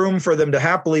room for them to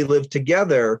happily live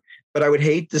together, but I would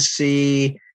hate to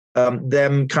see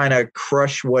them kind of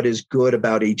crush what is good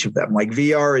about each of them. Like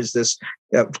VR is this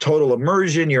total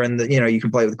immersion. You're in you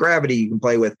can play with gravity, you can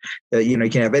play with, you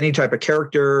can have any type of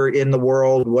character in the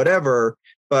world, whatever.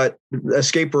 But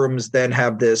escape rooms then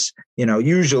have this,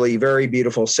 usually very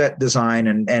beautiful set design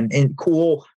and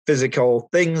cool physical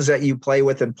things that you play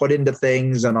with and put into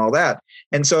things and all that.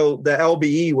 And so the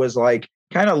LBE was like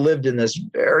kind of lived in this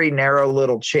very narrow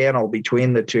little channel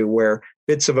between the two, where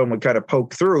bits of them would kind of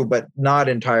poke through, but not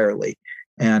entirely.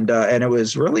 And it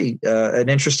was really an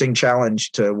interesting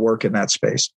challenge to work in that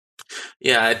space.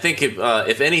 Yeah, I think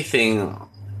if anything,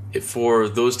 for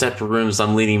those type of rooms,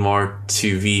 I'm leaning more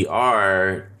to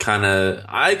VR.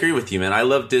 I agree with you, man. I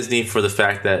love Disney for the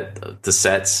fact that the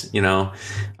sets, going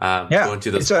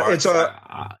to the parks,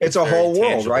 it's a whole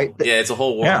world, tangible. Right? Yeah, it's a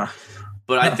whole world. Yeah.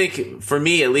 But I think for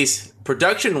me, at least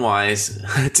production wise,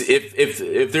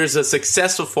 if there's a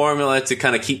successful formula to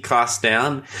kind of keep costs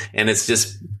down, and it's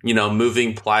just,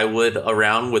 moving plywood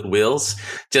around with wheels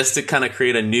just to kind of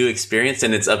create a new experience,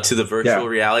 and it's up to the virtual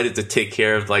reality to take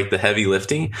care of like the heavy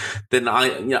lifting, then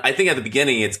I think at the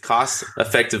beginning, it's cost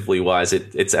effectively wise,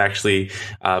 it's actually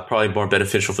probably more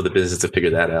beneficial for the business to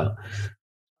figure that out.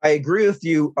 I agree with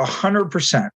you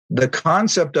 100%. The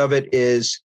concept of it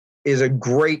is a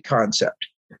great concept.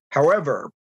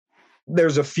 However,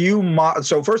 there's a few.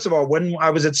 So first of all, when I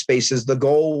was at Spaces, the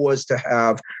goal was to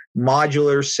have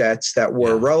modular sets that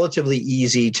were relatively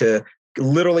easy to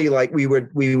literally, like we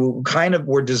kind of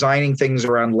were designing things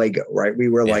around Lego, right? We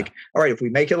were like, all right, if we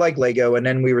make it like Lego, and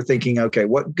then we were thinking, okay,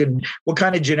 what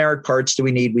kind of generic parts do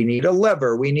we need? We need a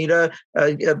lever. We need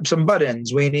some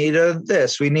buttons. We need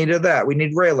this. We need that. We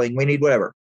need railing. We need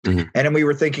whatever. Mm-hmm. And then we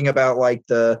were thinking about like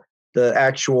the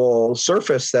actual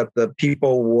surface that the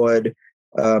people would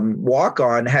walk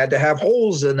on had to have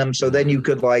holes in them, so then you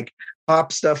could like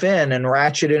pop stuff in and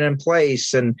ratchet it in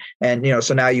place, and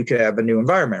so now you could have a new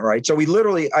environment, right? So we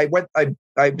literally, I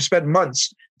spent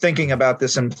months thinking about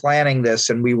this and planning this,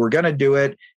 and we were going to do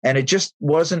it, and it just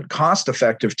wasn't cost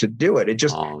effective to do it. It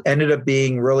just ended up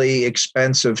being really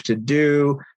expensive to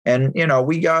do, and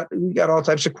we got all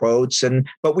types of quotes,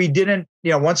 but we didn't.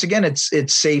 Once again,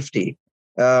 it's safety.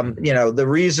 The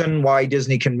reason why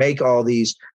Disney can make all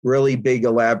these really big,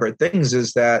 elaborate things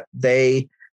is that they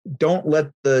don't let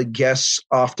the guests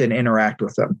often interact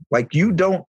with them. Like, you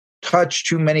don't touch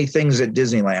too many things at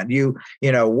Disneyland.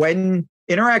 When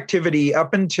interactivity,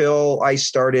 up until I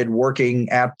started working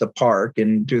at the park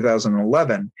in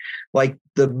 2011, like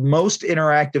the most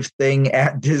interactive thing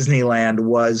at Disneyland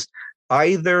was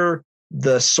either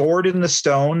the sword in the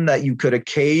stone that you could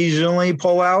occasionally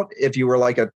pull out if you were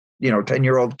like a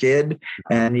 10-year-old kid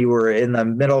and you were in the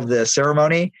middle of the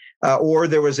ceremony, or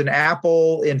there was an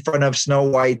apple in front of Snow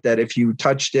White that if you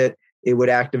touched it, it would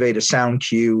activate a sound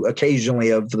cue occasionally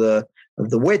of the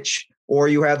witch, or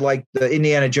you had like the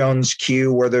Indiana Jones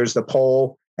cue where there's the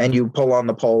pole and you pull on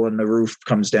the pole and the roof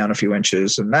comes down a few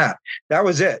inches, and that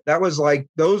was it. That was like,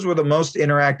 those were the most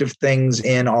interactive things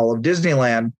in all of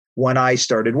Disneyland when I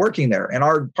started working there. And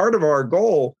part of our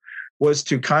goal was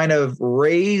to kind of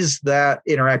raise that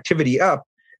interactivity up.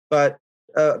 But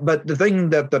the thing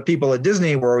that the people at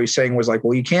Disney were always saying was like,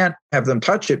 well, you can't have them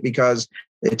touch it because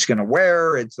it's going to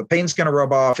wear, the paint's going to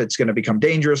rub off, it's going to become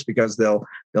dangerous because they'll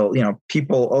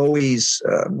people always,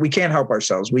 we can't help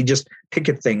ourselves. We just pick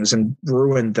at things and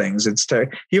ruin things.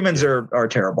 Humans are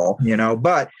terrible,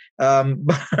 but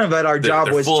our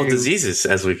job was full of diseases,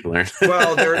 as we've learned.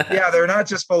 Well, they're not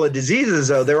just full of diseases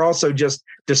though. They're also just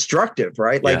destructive,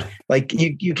 right? Like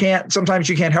you can't, sometimes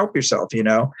you can't help yourself,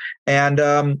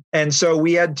 and so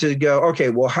we had to go,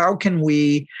 okay, well, how can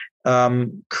we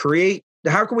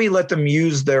how can we let them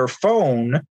use their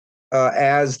phone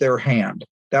as their hand?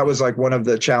 that was like one of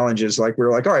the challenges. Like we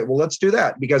were like, all right, well, let's do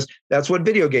that, because that's what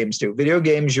video games do. Video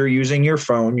games, you're using your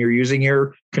phone, you're using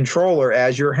your controller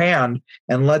as your hand,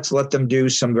 and let's let them do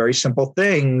some very simple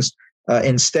things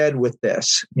instead with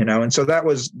this, And so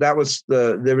there was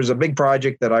a big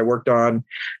project that I worked on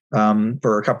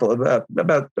for a couple of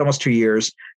about almost 2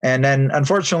 years, and then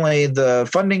unfortunately the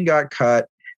funding got cut,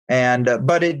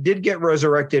 but it did get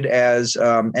resurrected as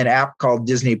an app called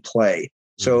Disney Play.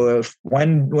 So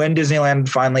when Disneyland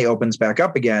finally opens back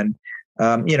up again,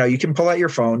 you can pull out your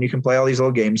phone, you can play all these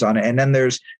little games on it, and then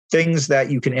there's things that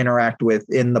you can interact with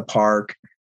in the park.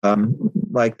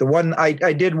 Like the one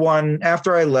I did one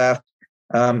after I left.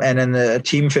 And then the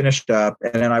team finished up,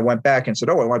 and then I went back and said,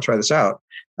 "Oh, I want to try this out."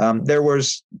 There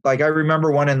was I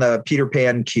remember one in the Peter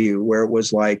Pan queue where it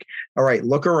was like, "All right,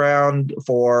 look around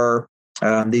for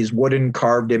these wooden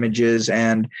carved images,"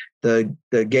 and the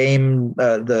game,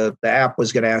 the app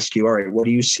was going to ask you, "All right, what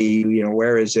do you see?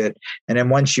 Where is it?" And then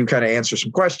once you kind of answer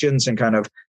some questions and kind of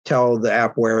tell the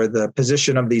app where the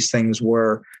position of these things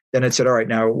were, then it said, all right,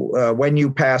 now when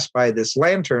you pass by this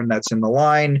lantern that's in the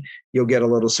line, you'll get a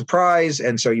little surprise.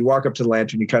 And so you walk up to the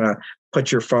lantern, you kind of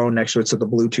put your phone next to it so the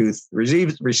Bluetooth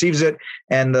receives it,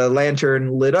 and the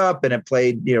lantern lit up and it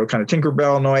played, kind of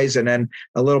Tinkerbell noise, and then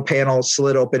a little panel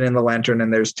slid open in the lantern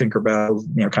and there's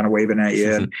Tinkerbell, kind of waving at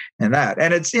you and that.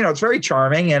 And it's, it's very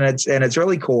charming and it's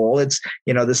really cool. It's,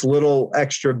 this little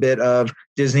extra bit of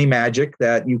Disney magic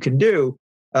that you can do.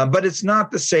 But it's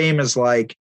not the same as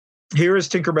like, here is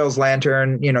Tinkerbell's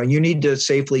lantern. You need to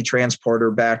safely transport her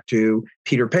back to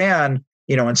Peter Pan,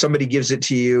 and somebody gives it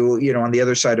to you, on the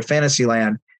other side of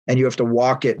Fantasyland, and you have to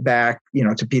walk it back,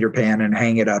 to Peter Pan and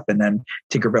hang it up, and then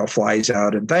Tinkerbell flies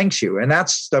out and thanks you. And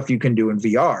that's stuff you can do in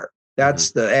VR.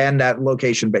 That's and that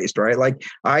location based, right? Like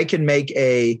I can make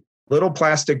a little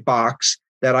plastic box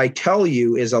that I tell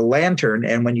you is a lantern,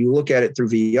 and when you look at it through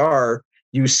VR,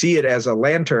 you see it as a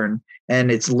lantern. And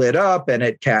it's lit up and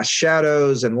it casts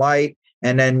shadows and light.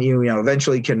 And then you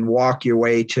eventually can walk your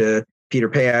way to Peter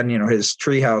Pan, his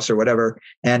treehouse or whatever.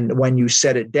 And when you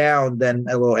set it down, then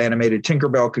a little animated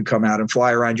Tinkerbell could come out and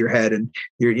fly around your head, and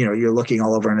you're looking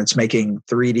all over and it's making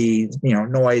 3D,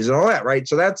 noise and all that, right?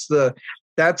 So that's the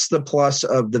plus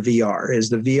of the VR is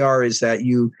that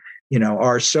you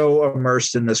are so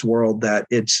immersed in this world that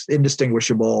it's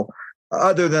indistinguishable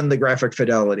other than the graphic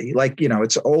fidelity. Like,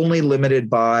 it's only limited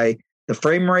by the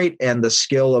frame rate and the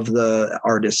skill of the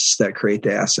artists that create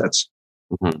the assets.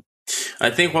 Mm-hmm. I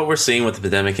think what we're seeing with the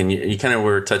pandemic, and you kind of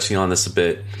were touching on this a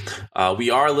bit, we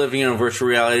are living in a virtual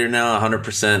reality now,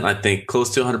 100%. I think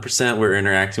close to 100%. We're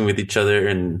interacting with each other,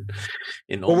 and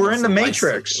we're in the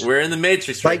Matrix. We're in the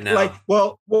Matrix right now.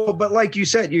 But like you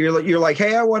said, you're like,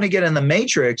 hey, I want to get in the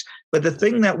Matrix. But the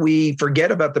thing that we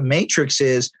forget about the Matrix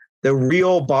is the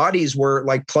real bodies were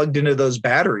like plugged into those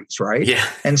batteries, right? Yeah.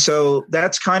 And so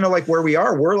that's kind of like where we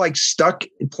are. We're like stuck,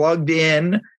 plugged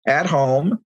in at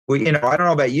home. I don't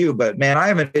know about you, but man, I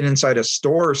haven't been inside a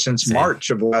store since March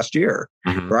of last year,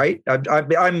 right?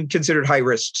 I'm considered high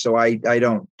risk, so I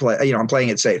don't play. I'm playing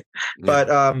it safe.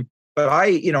 Yeah. But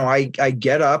I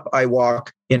get up, I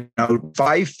walk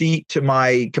 5 feet to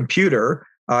my computer.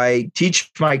 I teach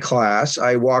my class.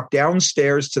 I walk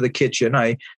downstairs to the kitchen.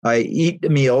 I eat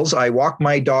meals. I walk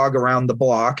my dog around the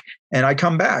block, and I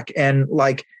come back. And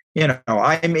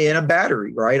I'm in a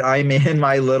battery, right? I'm in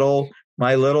my little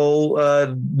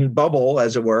bubble,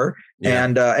 as it were,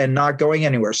 and not going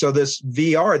anywhere. So this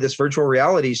VR, this virtual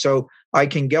reality, so I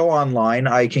can go online,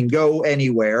 I can go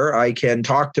anywhere, I can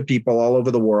talk to people all over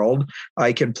the world,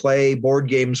 I can play board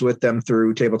games with them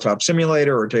through Tabletop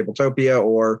Simulator or Tabletopia,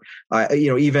 or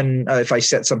even if I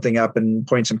set something up and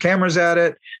point some cameras at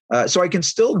it, so I can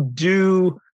still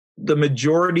do the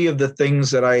majority of the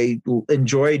things that I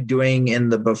enjoyed doing in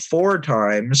the before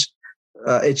times.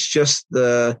 It's just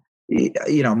my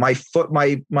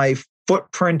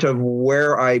footprint of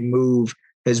where I move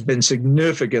has been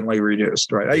significantly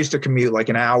reduced, right? I used to commute like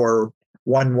an hour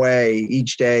one way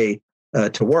each day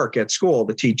to work at school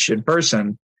to teach in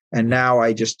person. And now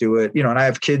I just do it, and I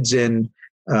have kids in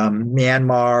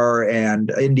Myanmar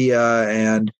and India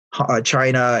and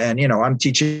China. And, I'm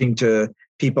teaching to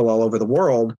people all over the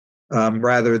world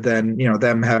rather than,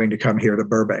 them having to come here to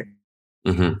Burbank.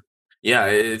 Mm-hmm. Yeah,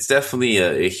 it's definitely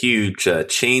a huge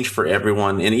change for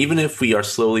everyone. And even if we are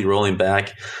slowly rolling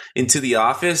back into the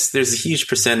office, there's a huge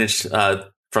percentage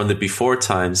from the before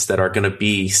times that are going to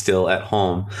be still at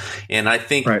home. And I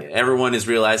think everyone is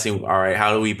realizing, all right,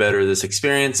 how do we better this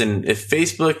experience? And if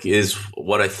Facebook is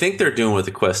what I think they're doing with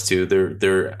the Quest 2,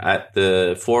 they're at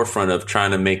the forefront of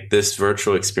trying to make this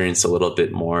virtual experience a little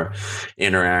bit more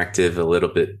interactive, a little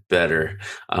bit better,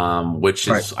 which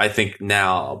is, I think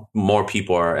now more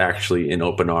people are actually in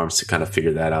open arms to kind of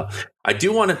figure that out. I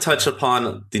do want to touch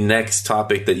upon the next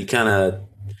topic that you kind of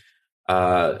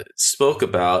spoke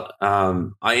about.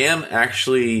 I am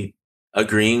actually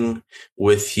agreeing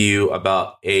with you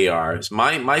about ARs.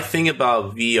 My thing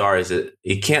about VR is that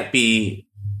it can't be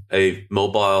a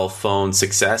mobile phone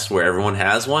success where everyone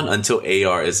has one until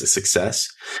AR is a success.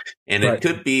 And it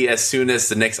could be as soon as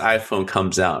the next iPhone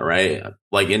comes out, right?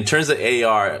 Like in terms of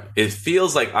AR, it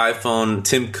feels like iPhone,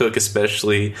 Tim Cook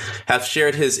especially, have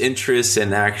shared his interests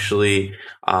and actually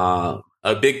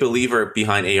a big believer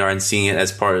behind AR and seeing it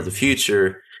as part of the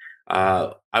future.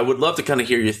 I would love to kind of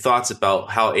hear your thoughts about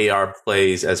how AR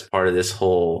plays as part of this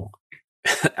whole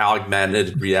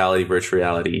augmented reality, virtual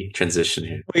reality transition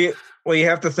here. Well, you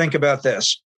have to think about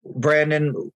this,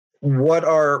 Brandon. What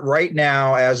are right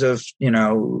now, as of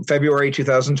February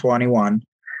 2021,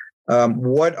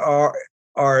 what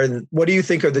do you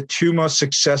think are the two most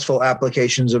successful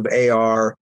applications of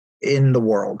AR in the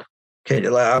world? Okay,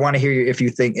 I want to hear you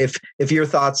if your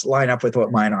thoughts line up with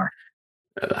what mine are.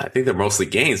 I think they're mostly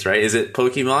games, right? Is it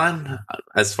Pokemon,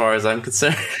 as far as I'm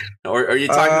concerned, or are you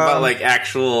talking about like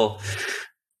actual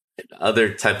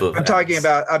other type of? I'm talking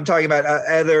about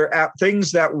other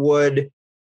things that would,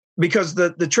 because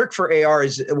the trick for AR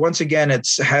is, once again,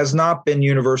 has not been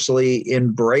universally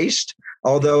embraced.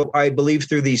 Although I believe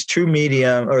through these two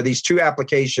these two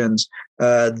applications,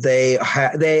 they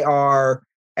are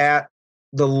at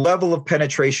the level of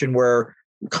penetration where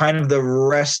kind of the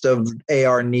rest of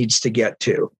AR needs to get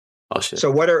to. Oh shit.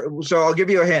 So I'll give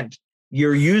you a hint.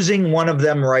 You're using one of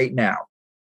them right now.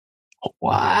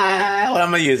 Wow. What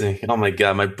am I using? Oh my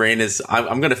God. My brain is,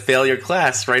 I'm going to fail your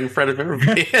class right in front of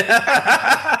everybody.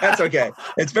 That's okay.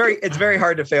 It's very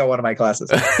hard to fail one of my classes.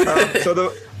 So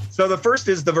the first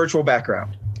is the virtual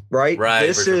background. Right.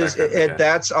 This is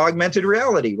that's augmented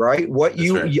reality, right?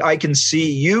 I can see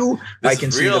you. I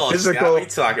can see the physical. What are you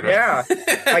talking about?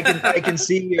 Yeah, I can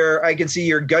see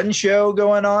your gun show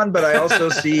going on, but I also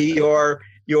see your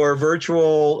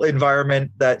virtual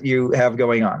environment that you have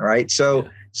going on, right? So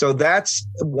that's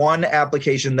one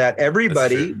application that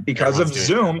everybody, because of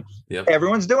Zoom,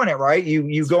 everyone's doing it, right?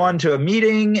 You go on to a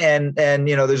meeting and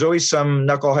there's always some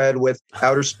knucklehead with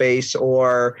outer space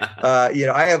or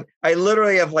I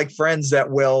literally have like friends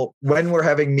that will, when we're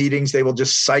having meetings, they will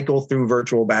just cycle through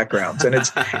virtual backgrounds, and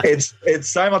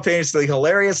it's simultaneously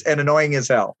hilarious and annoying as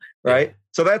hell, right? Yeah.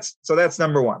 So that's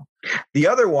number one. The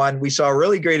other one, we saw a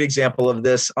really great example of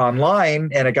this online,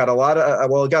 and it got a lot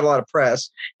of press,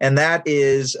 and that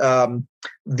is the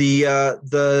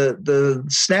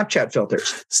Snapchat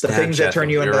filters, the things that turn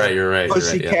you into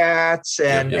pussycats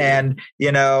and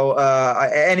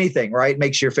anything, right?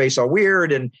 Makes your face all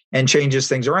weird and changes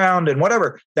things around and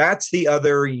whatever. That's the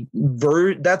other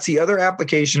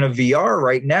application of VR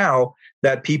right now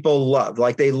that people love.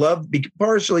 Like they love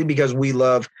partially because we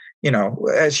love.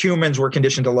 As humans, we're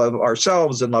conditioned to love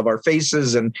ourselves and love our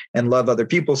faces and love other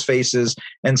people's faces.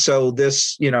 And so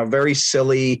this, very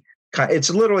silly, it's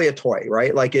literally a toy,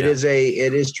 right? Like it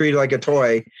is treated like a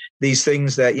toy. These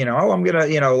things that, I'm going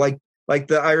to,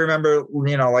 I remember,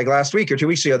 like last week or 2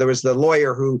 weeks ago, there was the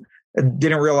lawyer who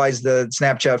didn't realize the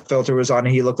Snapchat filter was on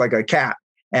and he looked like a cat.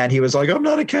 And he was like, I'm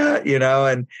not a cat,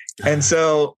 and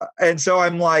so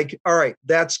I'm like, all right,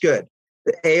 that's good.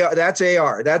 That's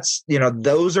AR. That's,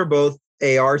 those are both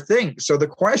AR things. So the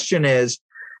question is,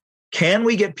 can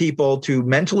we get people to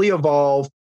mentally evolve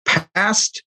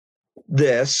past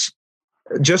this,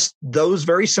 just those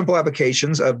very simple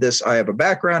applications of this? I have a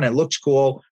background and it looks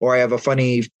cool, or I have a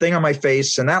funny thing on my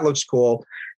face and that looks cool.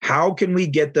 How can we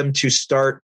get them to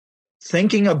start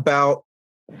thinking about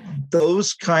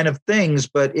those kind of things,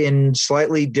 but in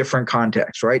slightly different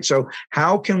contexts, right? So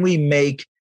how can we make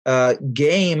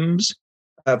games,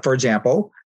 for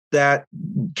example, that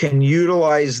can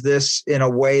utilize this in a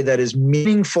way that is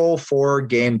meaningful for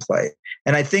gameplay?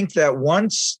 And I think that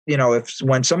once,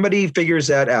 when somebody figures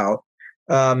that out,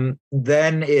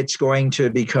 then it's going to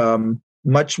become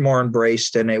much more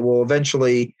embraced, and it will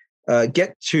eventually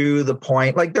get to the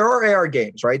point, like there are AR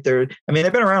games, right? They've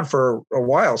been around for a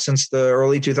while, since the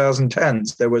early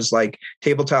 2010s. There was like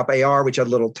tabletop AR, which had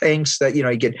little tanks that,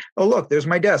 you get, oh, look, there's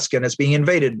my desk and it's being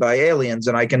invaded by aliens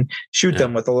and I can shoot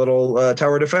them with a little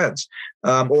tower defense.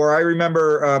 Or I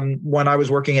remember when I was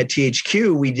working at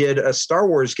THQ, we did a Star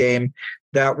Wars game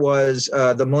that was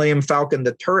the Millennium Falcon,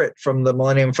 the turret from the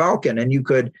Millennium Falcon, and you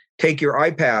could take your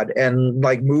iPad and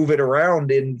like move it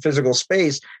around in physical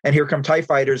space, and here come TIE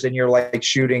fighters, and you're like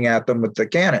shooting at them with the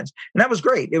cannons, and that was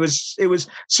great. It was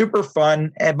super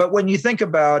fun, but when you think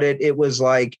about it, it was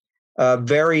like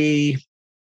very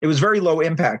low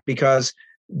impact, because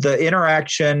the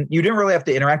interaction, you didn't really have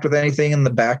to interact with anything in the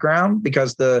background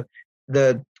because the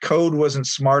code wasn't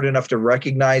smart enough to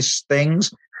recognize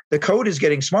things. The code is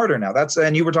getting smarter now.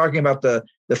 And you were talking about the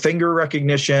finger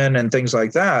recognition and things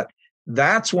like that.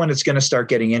 That's when it's going to start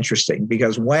getting interesting,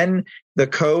 because when the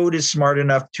code is smart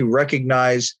enough to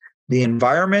recognize the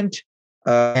environment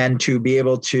and to be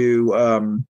able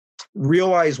to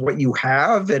realize what you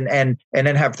have and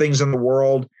then have things in the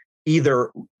world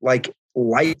either like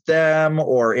light them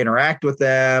or interact with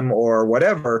them or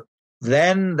whatever,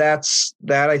 then that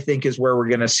I think is where we're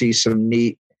going to see some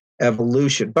neat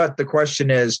evolution. But the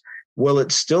question is, will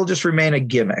it still just remain a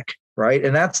gimmick, right?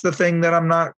 And that's the thing that I'm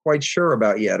not quite sure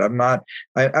about yet.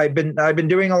 I've been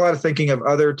doing a lot of thinking of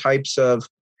other types of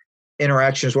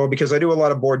interaction as well, because I do a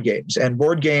lot of board games, and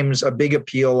board games, a big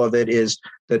appeal of it is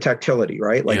the tactility,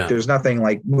 right? Like there's nothing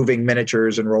like moving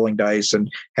miniatures and rolling dice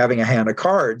and having a hand of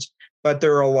cards. But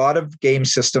there are a lot of game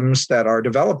systems that are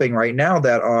developing right now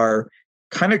that are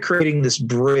kind of creating this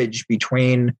bridge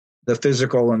between the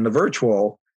physical and the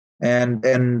virtual. And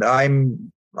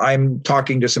I'm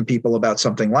talking to some people about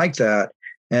something like that.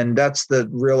 And that's the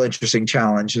real interesting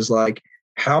challenge, is like,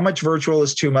 how much virtual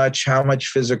is too much? How much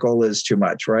physical is too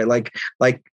much, right? Like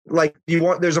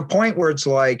there's a point where it's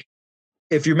like,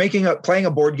 if you're playing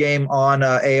a board game on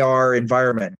an AR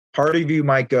environment, part of you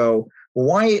might go,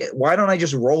 why don't I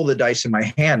just roll the dice in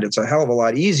my hand? It's a hell of a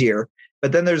lot easier.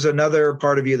 But then there's another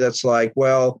part of you that's like,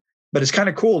 well, but it's kind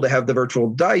of cool to have the virtual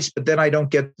dice, but then I don't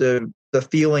get the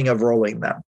feeling of rolling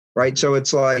them, right? So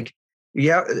it's like,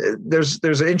 there's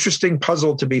an interesting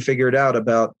puzzle to be figured out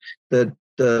about the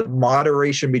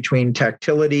moderation between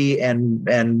tactility and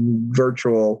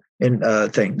virtual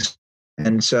things.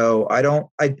 And so I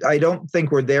don't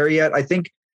think we're there yet. I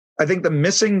think the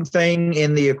missing thing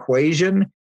in the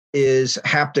equation is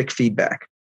haptic feedback.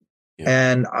 Yeah.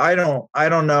 And I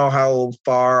don't know how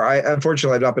far.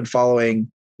 Unfortunately, I've not been following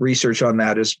research on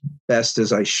that as best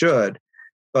as I should,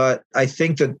 but I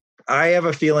think that I have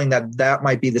a feeling that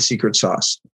might be the secret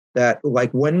sauce. That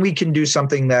like when we can do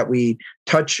something that we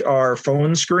touch our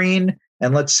phone screen,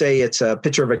 and let's say it's a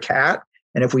picture of a cat,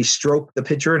 and if we stroke the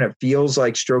picture and it feels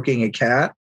like stroking a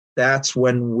cat, that's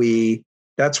when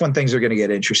things are going to get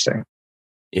interesting.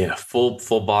 Yeah, full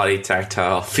body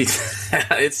tactile.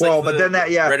 It's well, like but then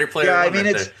Ready Player One. I mean,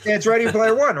 it's Ready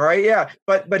Player One, right? Yeah,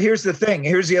 but here's the thing.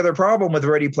 Here's the other problem with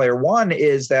Ready Player One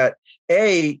is that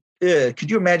could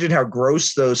you imagine how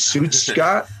gross those suits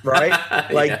got? Right,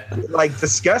 like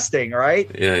disgusting,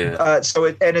 right? Yeah.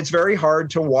 It's very hard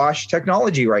to wash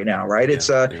technology right now, right? It's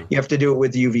you have to do it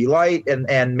with UV light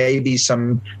and maybe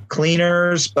some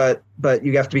cleaners, but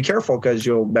you have to be careful because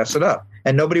you'll mess it up.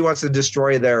 And nobody wants to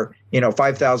destroy their,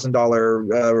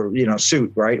 $5,000,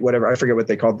 suit, right? Whatever. I forget what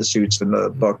they called the suits in the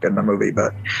book and the movie.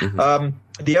 But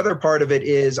the other part of it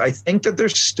is I think that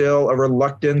there's still a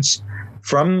reluctance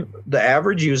from the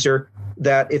average user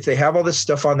that if they have all this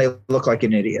stuff on, they look like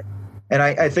an idiot. And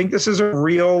I think this is a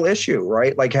real issue,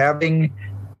 right? Like having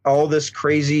all this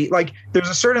crazy, like there's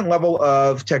a certain level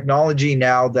of technology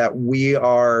now that we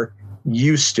are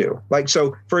used to. Like,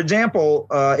 so for example,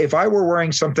 if I were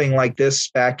wearing something like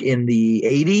this back in the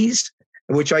 80s,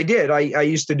 which I did, I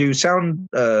used to do sound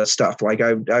stuff. Like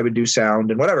I would do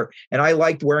sound and whatever. And I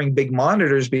liked wearing big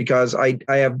monitors because I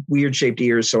have weird shaped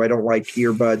ears. So I don't like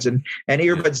earbuds, and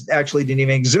earbuds actually didn't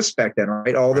even exist back then,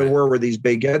 right? All there were these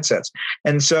big headsets.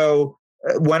 And so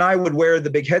when I would wear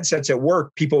the big headsets at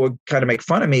work, people would kind of make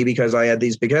fun of me because I had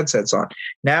these big headsets on.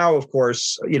 Now, of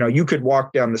course, you could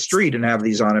walk down the street and have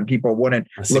these on and people wouldn't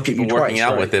look at you twice. Working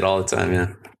out with it all the time,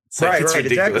 yeah. It's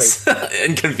ridiculous. Exactly.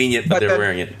 Inconvenient, but they're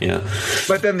wearing it. Yeah.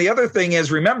 But then the other thing is,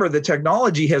 remember, the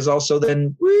technology has also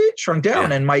then shrunk down.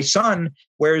 Yeah. And my son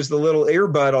wears the little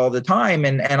earbud all the time,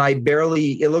 and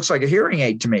it looks like a hearing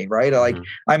aid to me, right? Like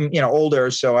I'm older,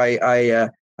 so I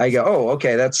go, oh,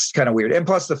 okay, that's kind of weird. And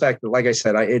plus the fact that, like I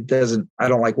said, I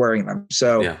don't like wearing them.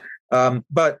 So,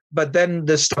 but then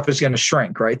this stuff is going to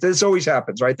shrink, right? This always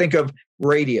happens, right? Think of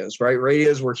radios, right?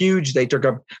 Radios were huge. They took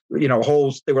up,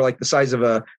 holes. They were like the size of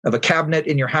a cabinet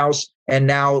in your house. And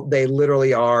now they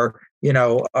literally are,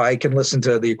 I can listen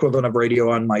to the equivalent of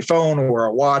radio on my phone or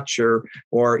a watch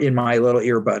or in my little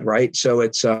earbud, right? So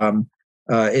it's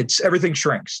everything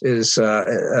shrinks is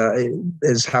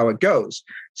how it goes.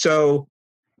 So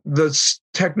the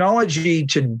technology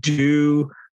to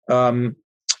do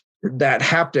that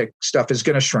haptic stuff is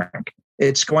going to shrink.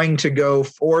 It's going to go,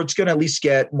 or it's going to at least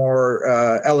get more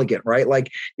elegant, right?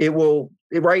 Like it will.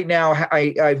 Right now,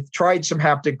 I've tried some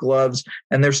haptic gloves,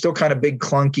 and they're still kind of big,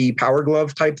 clunky power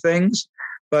glove type things.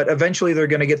 But eventually, they're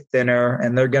going to get thinner,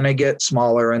 and they're going to get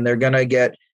smaller, and they're going to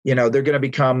get, they're going to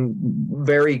become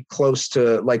very close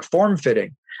to like form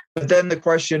fitting. But then the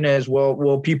question is, well,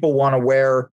 will people want to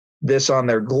wear this on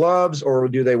their gloves, or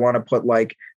do they want to put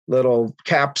like little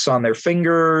caps on their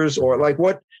fingers, or like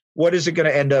what is it going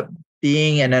to end up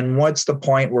being? And then what's the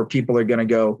point where people are going to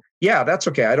go, yeah, that's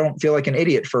okay, I don't feel like an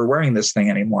idiot for wearing this thing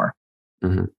anymore?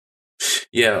 Mm-hmm.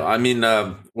 Yeah, I mean,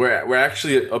 we're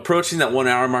actually approaching that 1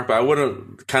 hour mark, but I want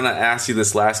to kind of ask you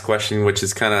this last question, which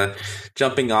is kind of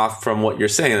jumping off from what you're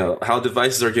saying, how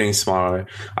devices are getting smaller.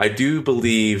 I do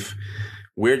believe,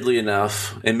 weirdly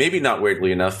enough, and maybe not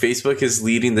weirdly enough, Facebook is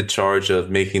leading the charge of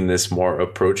making this more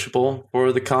approachable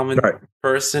for the common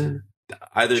person.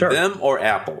 Either them or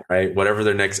Apple, right? Whatever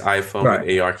their next iPhone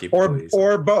with AR capabilities,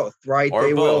 or both, right? Or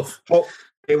they both.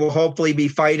 They will hopefully be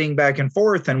fighting back and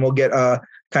forth, and we'll get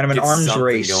kind of an arms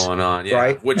race going on,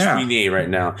 right? Which we need right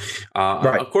now.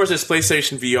 Of course, there's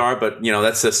PlayStation VR, but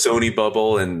that's a Sony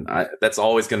bubble, and that's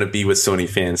always going to be with Sony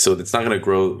fans. So it's not going to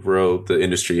grow the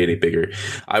industry any bigger.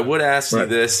 I would ask you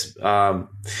this: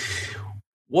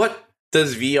 what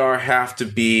does VR have to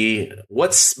be?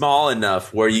 What's small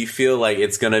enough where you feel like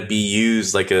it's going to be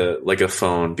used like a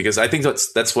phone? Because I think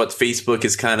that's what Facebook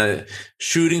is kind of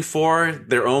shooting for,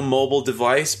 their own mobile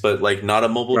device, but like not a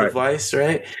mobile device,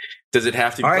 right? Does it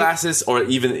have to be glasses, or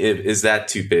even is that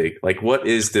too big? Like, what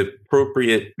is the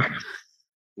appropriate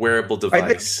wearable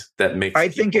device that makes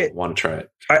people want to try it?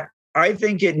 I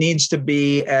think it needs to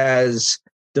be as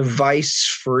device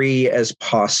free as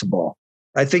possible.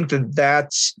 I think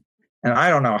that's. And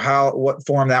I don't know what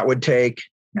form that would take.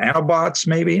 Nanobots,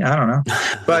 maybe? I don't know.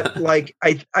 But like,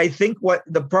 I think what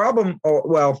the problem,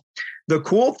 the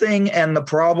cool thing and the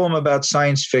problem about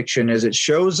science fiction is it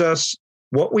shows us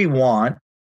what we want,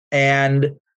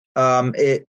 and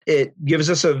it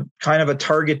gives us a kind of a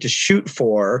target to shoot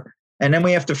for. And then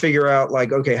we have to figure out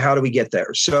like, okay, how do we get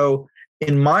there? So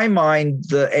in my mind,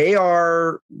 the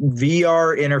AR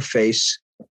VR interface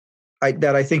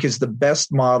that I think is the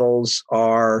best models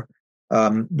are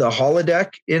the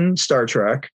holodeck in Star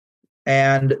Trek,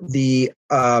 and the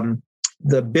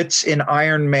bits in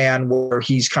Iron Man where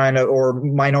he's kind of, or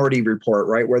Minority Report,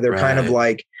 right, where they're kind of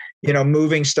like,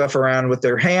 moving stuff around with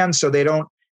their hands, so they don't,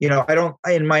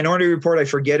 in Minority Report, I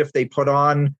forget if they put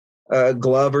on a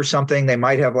glove or something. They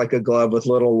might have like a glove with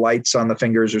little lights on the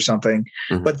fingers or something.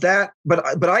 Mm-hmm.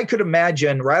 But I could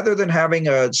imagine, rather than having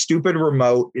a stupid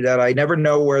remote that I never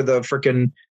know where the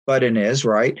freaking button is,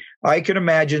 right? I can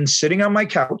imagine sitting on my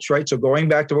couch, right? So going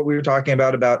back to what we were talking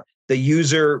about the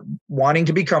user wanting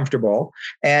to be comfortable,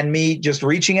 and me just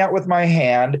reaching out with my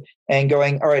hand and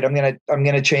going, all right, I'm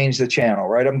gonna change the channel,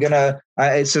 right?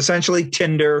 It's essentially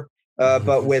Tinder,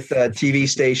 but with TV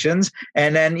stations.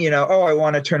 And then, I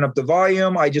want to turn up the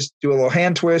volume. I just do a little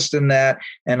hand twist and that,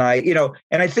 and I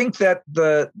think that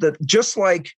the just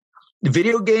like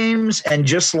video games and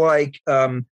just like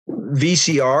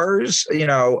VCRs,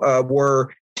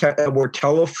 were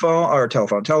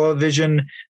television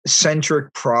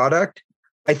centric product.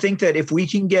 I think that if we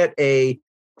can get a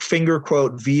finger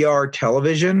quote VR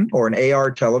television or an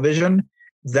AR television,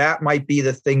 that might be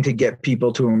the thing to get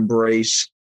people to embrace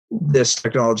this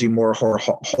technology more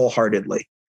wholeheartedly.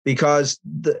 Because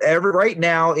right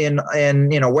now in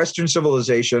Western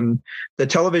civilization, the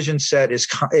television set is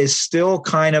still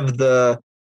kind of the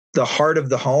heart of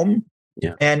the home.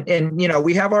 Yeah. And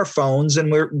we have our phones,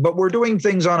 and we're doing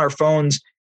things on our phones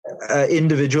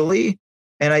individually,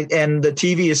 and the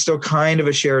TV is still kind of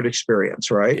a shared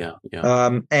experience, right?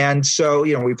 Yeah. And so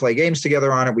we play games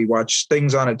together on it, we watch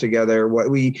things on it together. What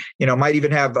we might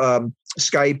even have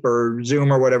Skype or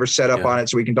Zoom or whatever set up on it,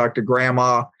 so we can talk to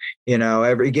grandma. Get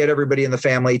everybody in the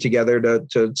family together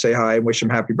to say hi and wish them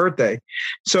happy birthday.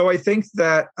 So I think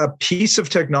that a piece of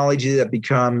technology that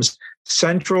becomes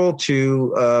central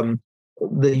to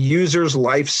the user's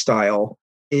lifestyle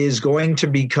is going to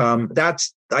become,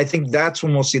 I think that's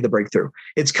when we'll see the breakthrough.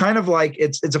 It's kind of like,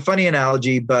 it's a funny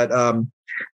analogy, but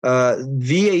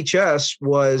VHS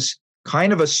was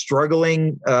kind of a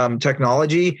struggling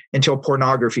technology until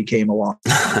pornography came along.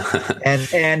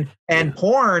 and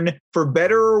porn, for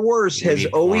better or worse, has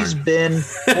always been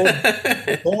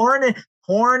porn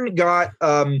got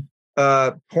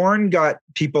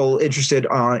people interested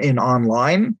in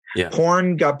online. Yeah.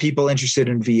 Porn got people interested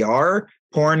in VR.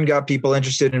 Porn got people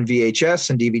interested in VHS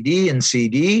and DVD and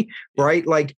CD, right?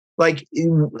 Like like,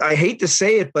 I hate to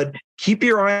say it, but keep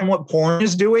your eye on what porn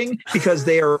is doing, because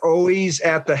they are always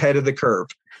at the head of the curve.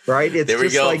 Right. It's there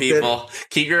we go, like people.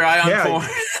 Keep your eye on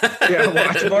porn.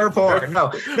 Watch more porn.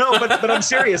 No, but I'm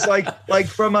serious. Like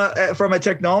from a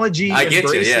technology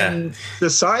embracing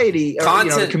society,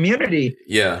 the community.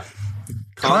 Yeah.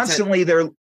 Constantly they're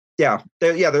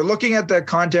looking at the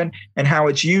content and how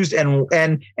it's used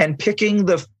and picking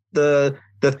the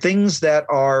things that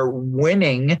are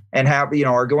winning and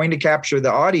are going to capture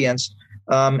the audience.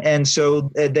 And so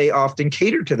they often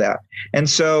cater to that. And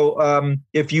so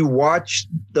if you watch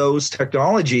those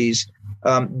technologies,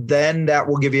 then that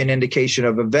will give you an indication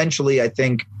of eventually, I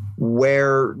think,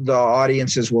 where the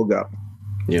audiences will go.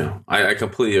 Yeah, I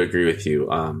completely agree with you.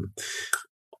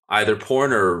 Either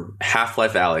porn or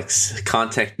Half-Life Alyx,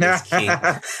 content is king.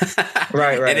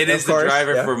 Right. And it is the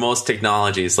driver for most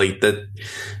technologies. Like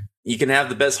you can have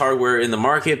the best hardware in the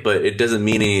market, but it doesn't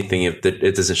mean anything if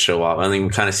it doesn't show up. I think we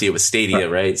kind of see it with Stadia,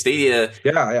 right? Stadia,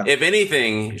 if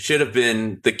anything, should have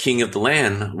been the king of the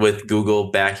land, with Google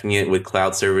backing it with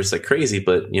cloud servers like crazy.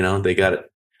 But, they got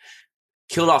it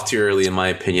killed off too early, in my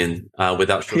opinion,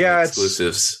 without showing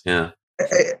exclusives.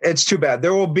 It's too bad.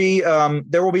 There will be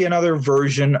another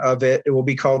version of it. It will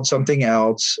be called something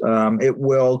else. It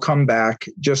will come back,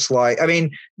 just like,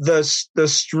 the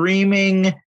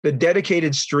streaming. The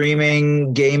dedicated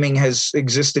streaming gaming has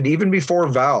existed even before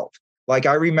Valve. Like,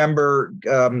 I remember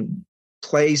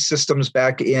play systems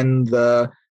back in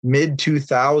the mid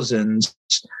 2000s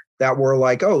that were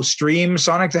like, stream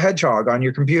Sonic the Hedgehog on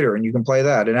your computer and you can play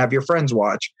that and have your friends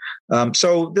watch.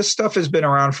 So this stuff has been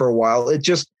around for a while.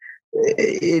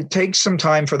 It takes some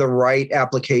time for the right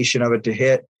application of it to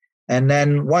hit. And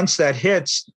then once that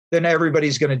hits, then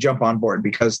everybody's going to jump on board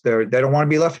because they don't want to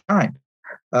be left behind.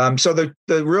 So the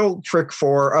real trick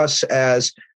for us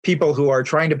as people who are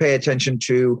trying to pay attention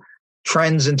to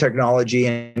trends in technology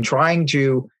and trying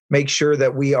to make sure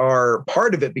that we are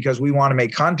part of it because we want to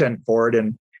make content for it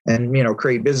and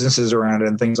create businesses around it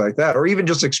and things like that, or even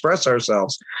just express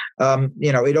ourselves. I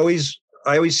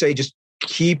always say, just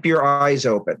keep your eyes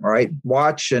open, right?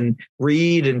 Watch and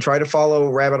read and try to follow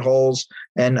rabbit holes.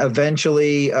 And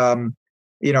eventually,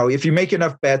 if you make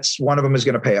enough bets, one of them is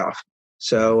going to pay off.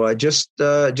 So just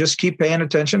keep paying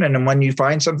attention, and then when you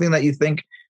find something that you think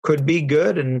could be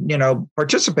good, and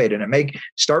participate in it,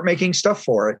 start making stuff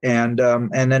for it, and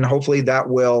then hopefully that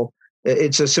will.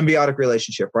 It's a symbiotic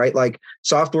relationship, right? Like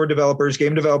software developers,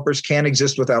 game developers can't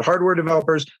exist without hardware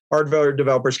developers. Hardware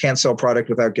developers can't sell product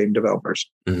without game developers.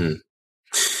 Mm-hmm.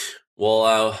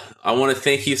 Well, I want to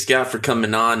thank you, Scott, for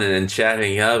coming on and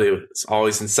chatting up. It's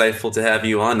always insightful to have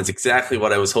you on. It's exactly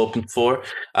what I was hoping for.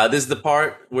 This is the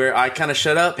part where I kind of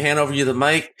shut up, hand over you the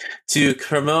mic to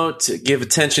promote, give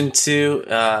attention to.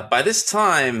 By this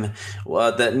time,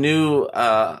 that new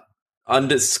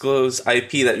undisclosed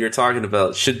IP that you're talking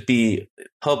about should be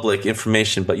public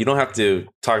information, but you don't have to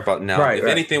talk about it now. If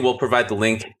anything, we'll provide the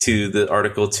link to the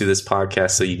article to this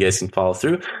podcast so you guys can follow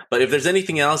through. But if there's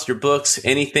anything else, your books,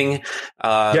 anything,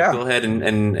 go ahead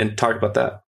and talk about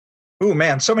that. Oh,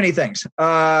 man, so many things.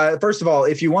 First of all,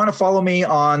 if you want to follow me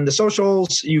on the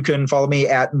socials, you can follow me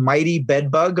at Mighty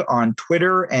Bedbug on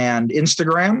Twitter and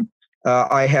Instagram.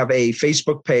 I have a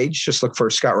Facebook page. Just look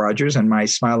for Scott Rogers and my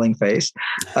smiling face.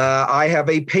 I have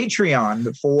a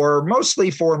Patreon mostly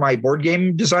for my board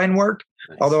game design work,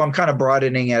 although I'm kind of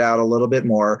broadening it out a little bit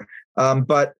more.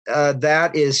 But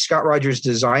that is Scott Rogers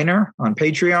Designer on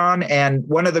Patreon. And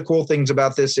one of the cool things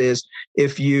about this is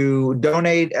if you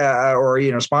donate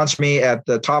or sponsor me at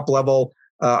the top level,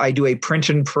 I do a print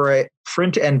and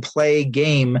play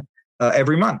game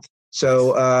every month.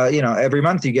 So, every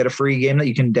month you get a free game that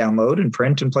you can download and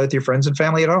print and play with your friends and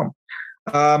family at home.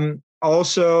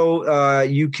 Also,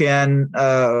 you can,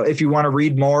 if you want to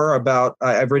read more about,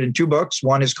 I've written 2 books.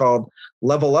 One is called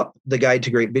Level Up, The Guide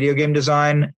to Great Video Game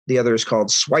Design. The other is called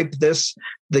Swipe This,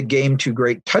 The Game to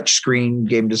Great Touchscreen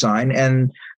Game Design.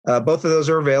 And both of those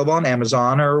are available on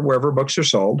Amazon or wherever books are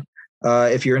sold.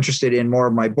 If you're interested in more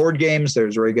of my board games,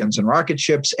 there's Ray Guns and Rocket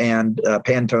Ships and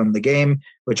Pantone the Game,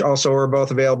 which also are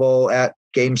both available at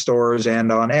game stores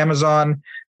and on Amazon.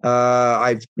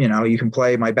 You can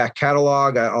play my back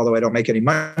catalog, although I don't make any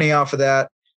money off of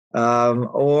that. I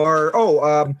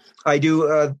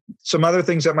do some other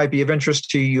things that might be of interest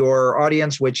to your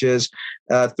audience, which is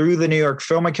through the New York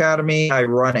Film Academy, I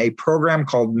run a program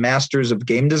called Masters of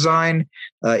Game Design.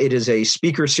 It is a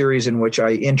speaker series in which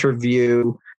I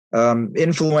interview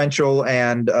influential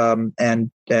and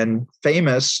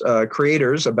famous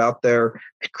creators about their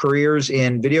careers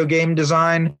in video game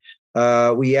design.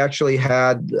 We actually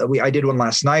I did one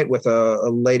last night with a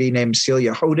lady named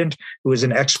Celia Hodent, who is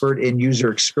an expert in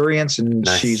user experience, and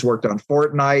Nice. She's worked on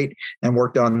Fortnite and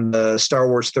worked on the Star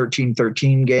Wars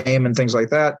 1313 game and things like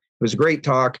that. It was a great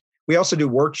talk. We also do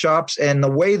workshops, and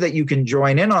the way that you can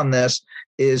join in on this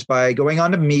is by going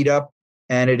on to Meetup,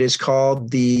 and it is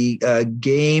called the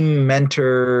Game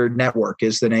Mentor Network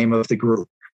is the name of the group.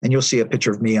 And you'll see a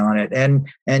picture of me on it, and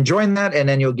join that, and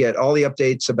then you'll get all the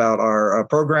updates about our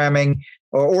programming.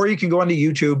 Or you can go onto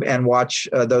YouTube and watch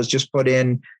those. Just put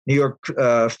in New York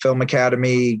Film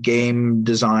Academy game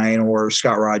design or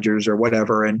Scott Rogers or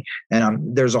whatever, and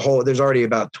there's already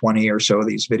about 20 or so of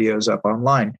these videos up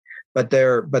online. But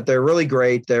they're really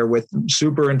great. They're with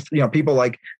people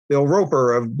like Bill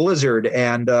Roper of Blizzard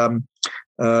and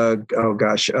Elon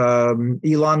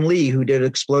Lee, who did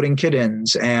Exploding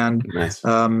Kittens, and Nice.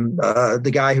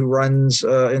 The guy who runs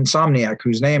Insomniac,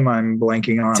 whose name I'm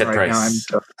blanking on Ted right Price.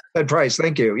 now. Ted Price,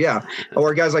 thank you. Yeah,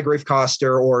 or guys like Rafe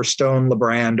Koster or Stone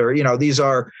LeBrand, or these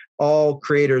are all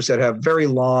creators that have very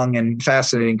long and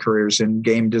fascinating careers in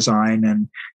game design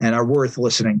and are worth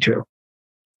listening to.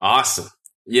 Awesome.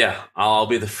 Yeah, I'll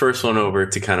be the first one over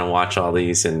to kind of watch all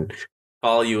these and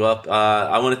follow you up.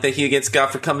 I want to thank you again,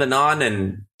 Scott, for coming on.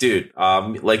 And dude,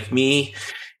 like me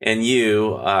and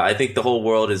you, I think the whole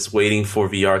world is waiting for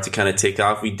VR to kind of take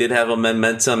off. We did have a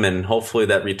momentum, and hopefully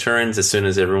that returns as soon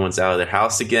as everyone's out of their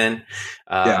house again.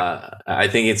 I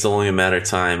think it's only a matter of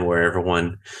time where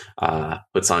everyone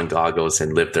puts on goggles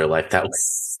and live their life that way.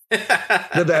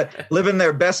 Living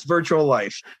their best virtual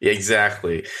life.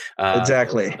 Exactly.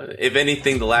 Exactly. If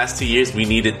anything, the last 2 years we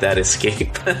needed that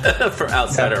escape for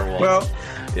outside our walls.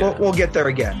 Well, we'll get there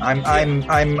again.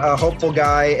 I'm a hopeful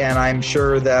guy, and I'm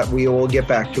sure that we will get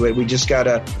back to it. We just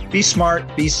gotta be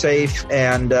smart, be safe,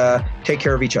 and take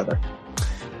care of each other.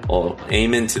 Well,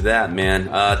 amen to that, man.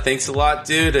 Thanks a lot,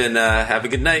 dude, and have a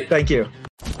good night. Thank you.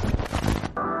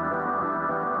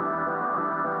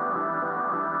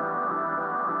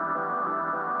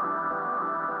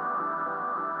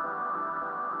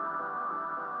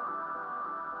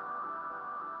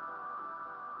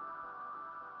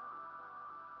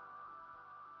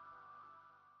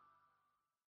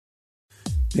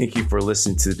 Thank you for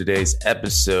listening to today's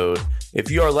episode.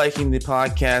 If you are liking the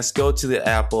podcast, go to the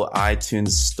Apple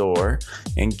iTunes store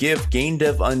and give Game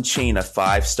Dev Unchained a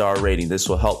 5-star rating. This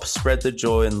will help spread the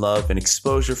joy and love and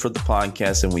exposure for the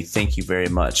podcast, and we thank you very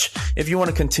much. If you want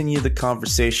to continue the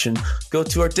conversation, go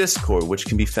to our Discord, which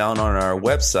can be found on our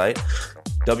website,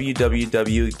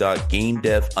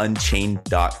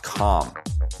 www.gamedevunchained.com.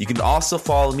 You can also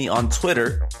follow me on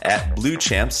Twitter at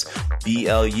BlueChamps,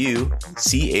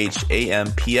 BlueChamps.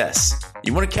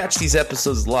 You want to catch these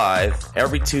episodes live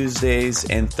every Tuesdays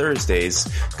and Thursdays,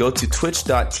 go to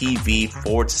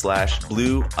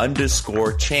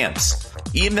twitch.tv/blue_champs.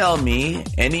 Email me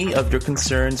any of your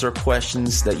concerns or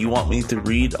questions that you want me to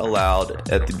read aloud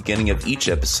at the beginning of each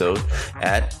episode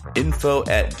at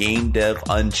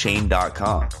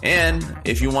info@gamedevunchained.com. And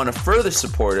if you want to further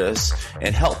support us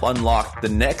and help unlock the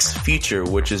next feature,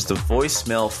 which is the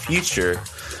voicemail feature,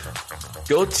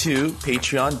 go to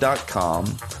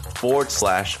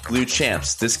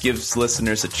patreon.com/BlueChamps. This gives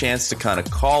listeners a chance to kind of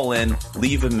call in,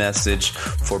 leave a message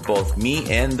for both me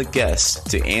and the guests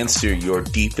to answer your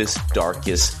deepest,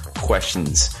 darkest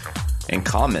questions and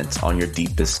comment on your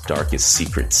deepest, darkest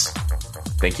secrets.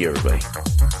 Thank you, everybody.